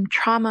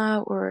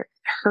trauma or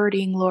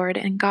hurting, Lord.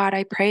 And God,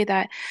 I pray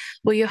that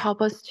will you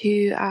help us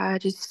to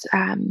just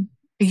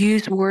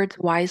use words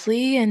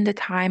wisely in the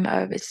time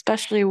of,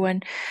 especially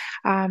when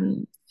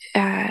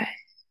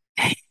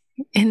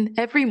in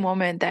every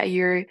moment that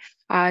you're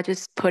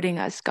just putting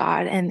us,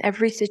 God, and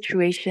every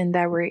situation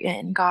that we're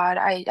in, God,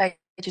 I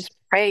just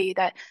pray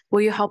that will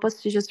you help us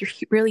to just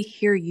really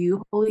hear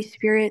you, Holy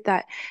Spirit,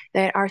 that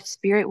our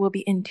spirit will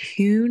be in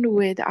tune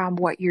with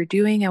what you're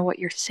doing and what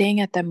you're saying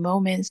at the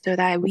moment, so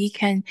that we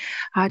can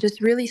just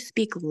really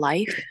speak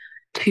life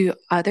to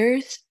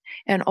others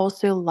and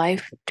also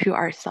life to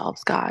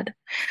ourselves, God.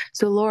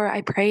 So Lord,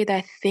 I pray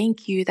that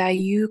thank you that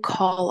you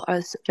call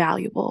us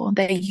valuable,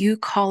 that you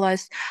call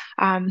us,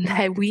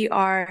 that we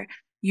are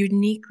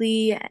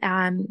uniquely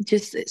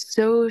just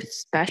so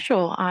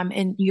special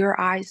in your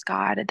eyes,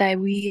 God, that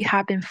we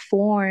have been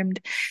formed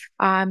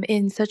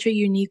in such a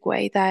unique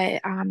way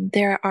that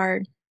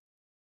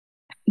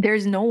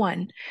there's no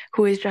one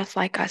who is just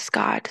like us,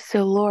 God.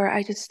 So Lord,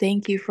 I just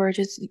thank you for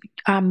just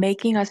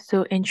making us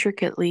so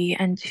intricately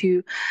and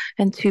to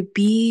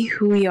be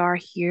who we are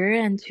here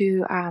and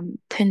to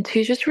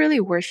just really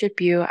worship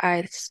you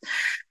as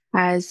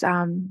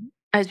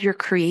your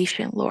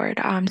creation, Lord.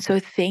 So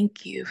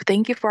thank you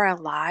for our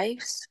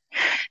lives.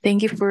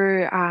 Thank you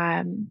for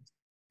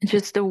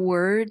just the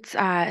words,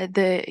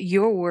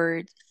 your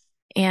words,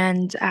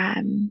 and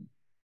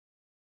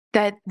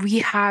that we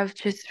have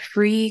just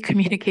free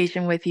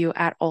communication with you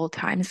at all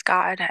times,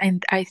 God.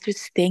 And I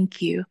just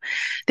thank you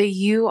that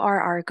you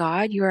are our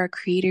God, you are our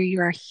creator,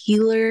 you are a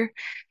healer,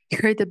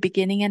 you're the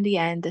beginning and the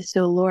end.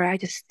 So Lord, I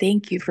just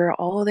thank you for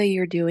all that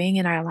you're doing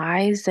in our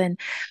lives and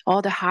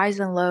all the highs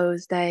and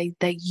lows,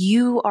 that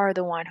you are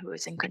the one who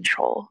is in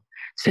control.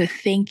 So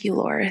thank you,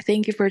 Lord.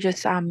 Thank you for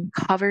just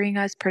covering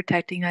us,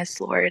 protecting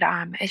us, Lord.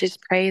 I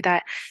just pray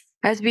that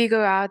as we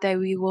go out, that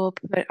we will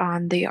put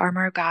on the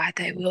armor of God,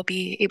 that we'll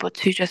be able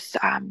to just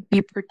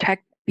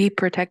be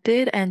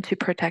protected and to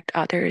protect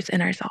others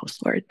and ourselves,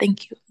 Lord.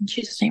 Thank you. In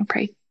Jesus' name,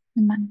 pray.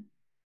 Amen.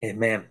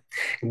 Amen.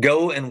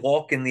 Go and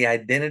walk in the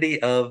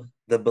identity of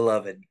the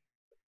beloved.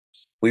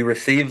 We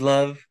receive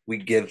love, we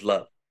give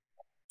love.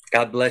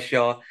 God bless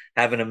y'all.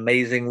 Have an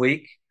amazing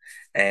week,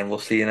 and we'll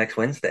see you next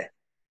Wednesday.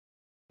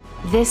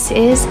 This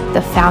is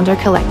the Founder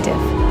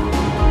Collective.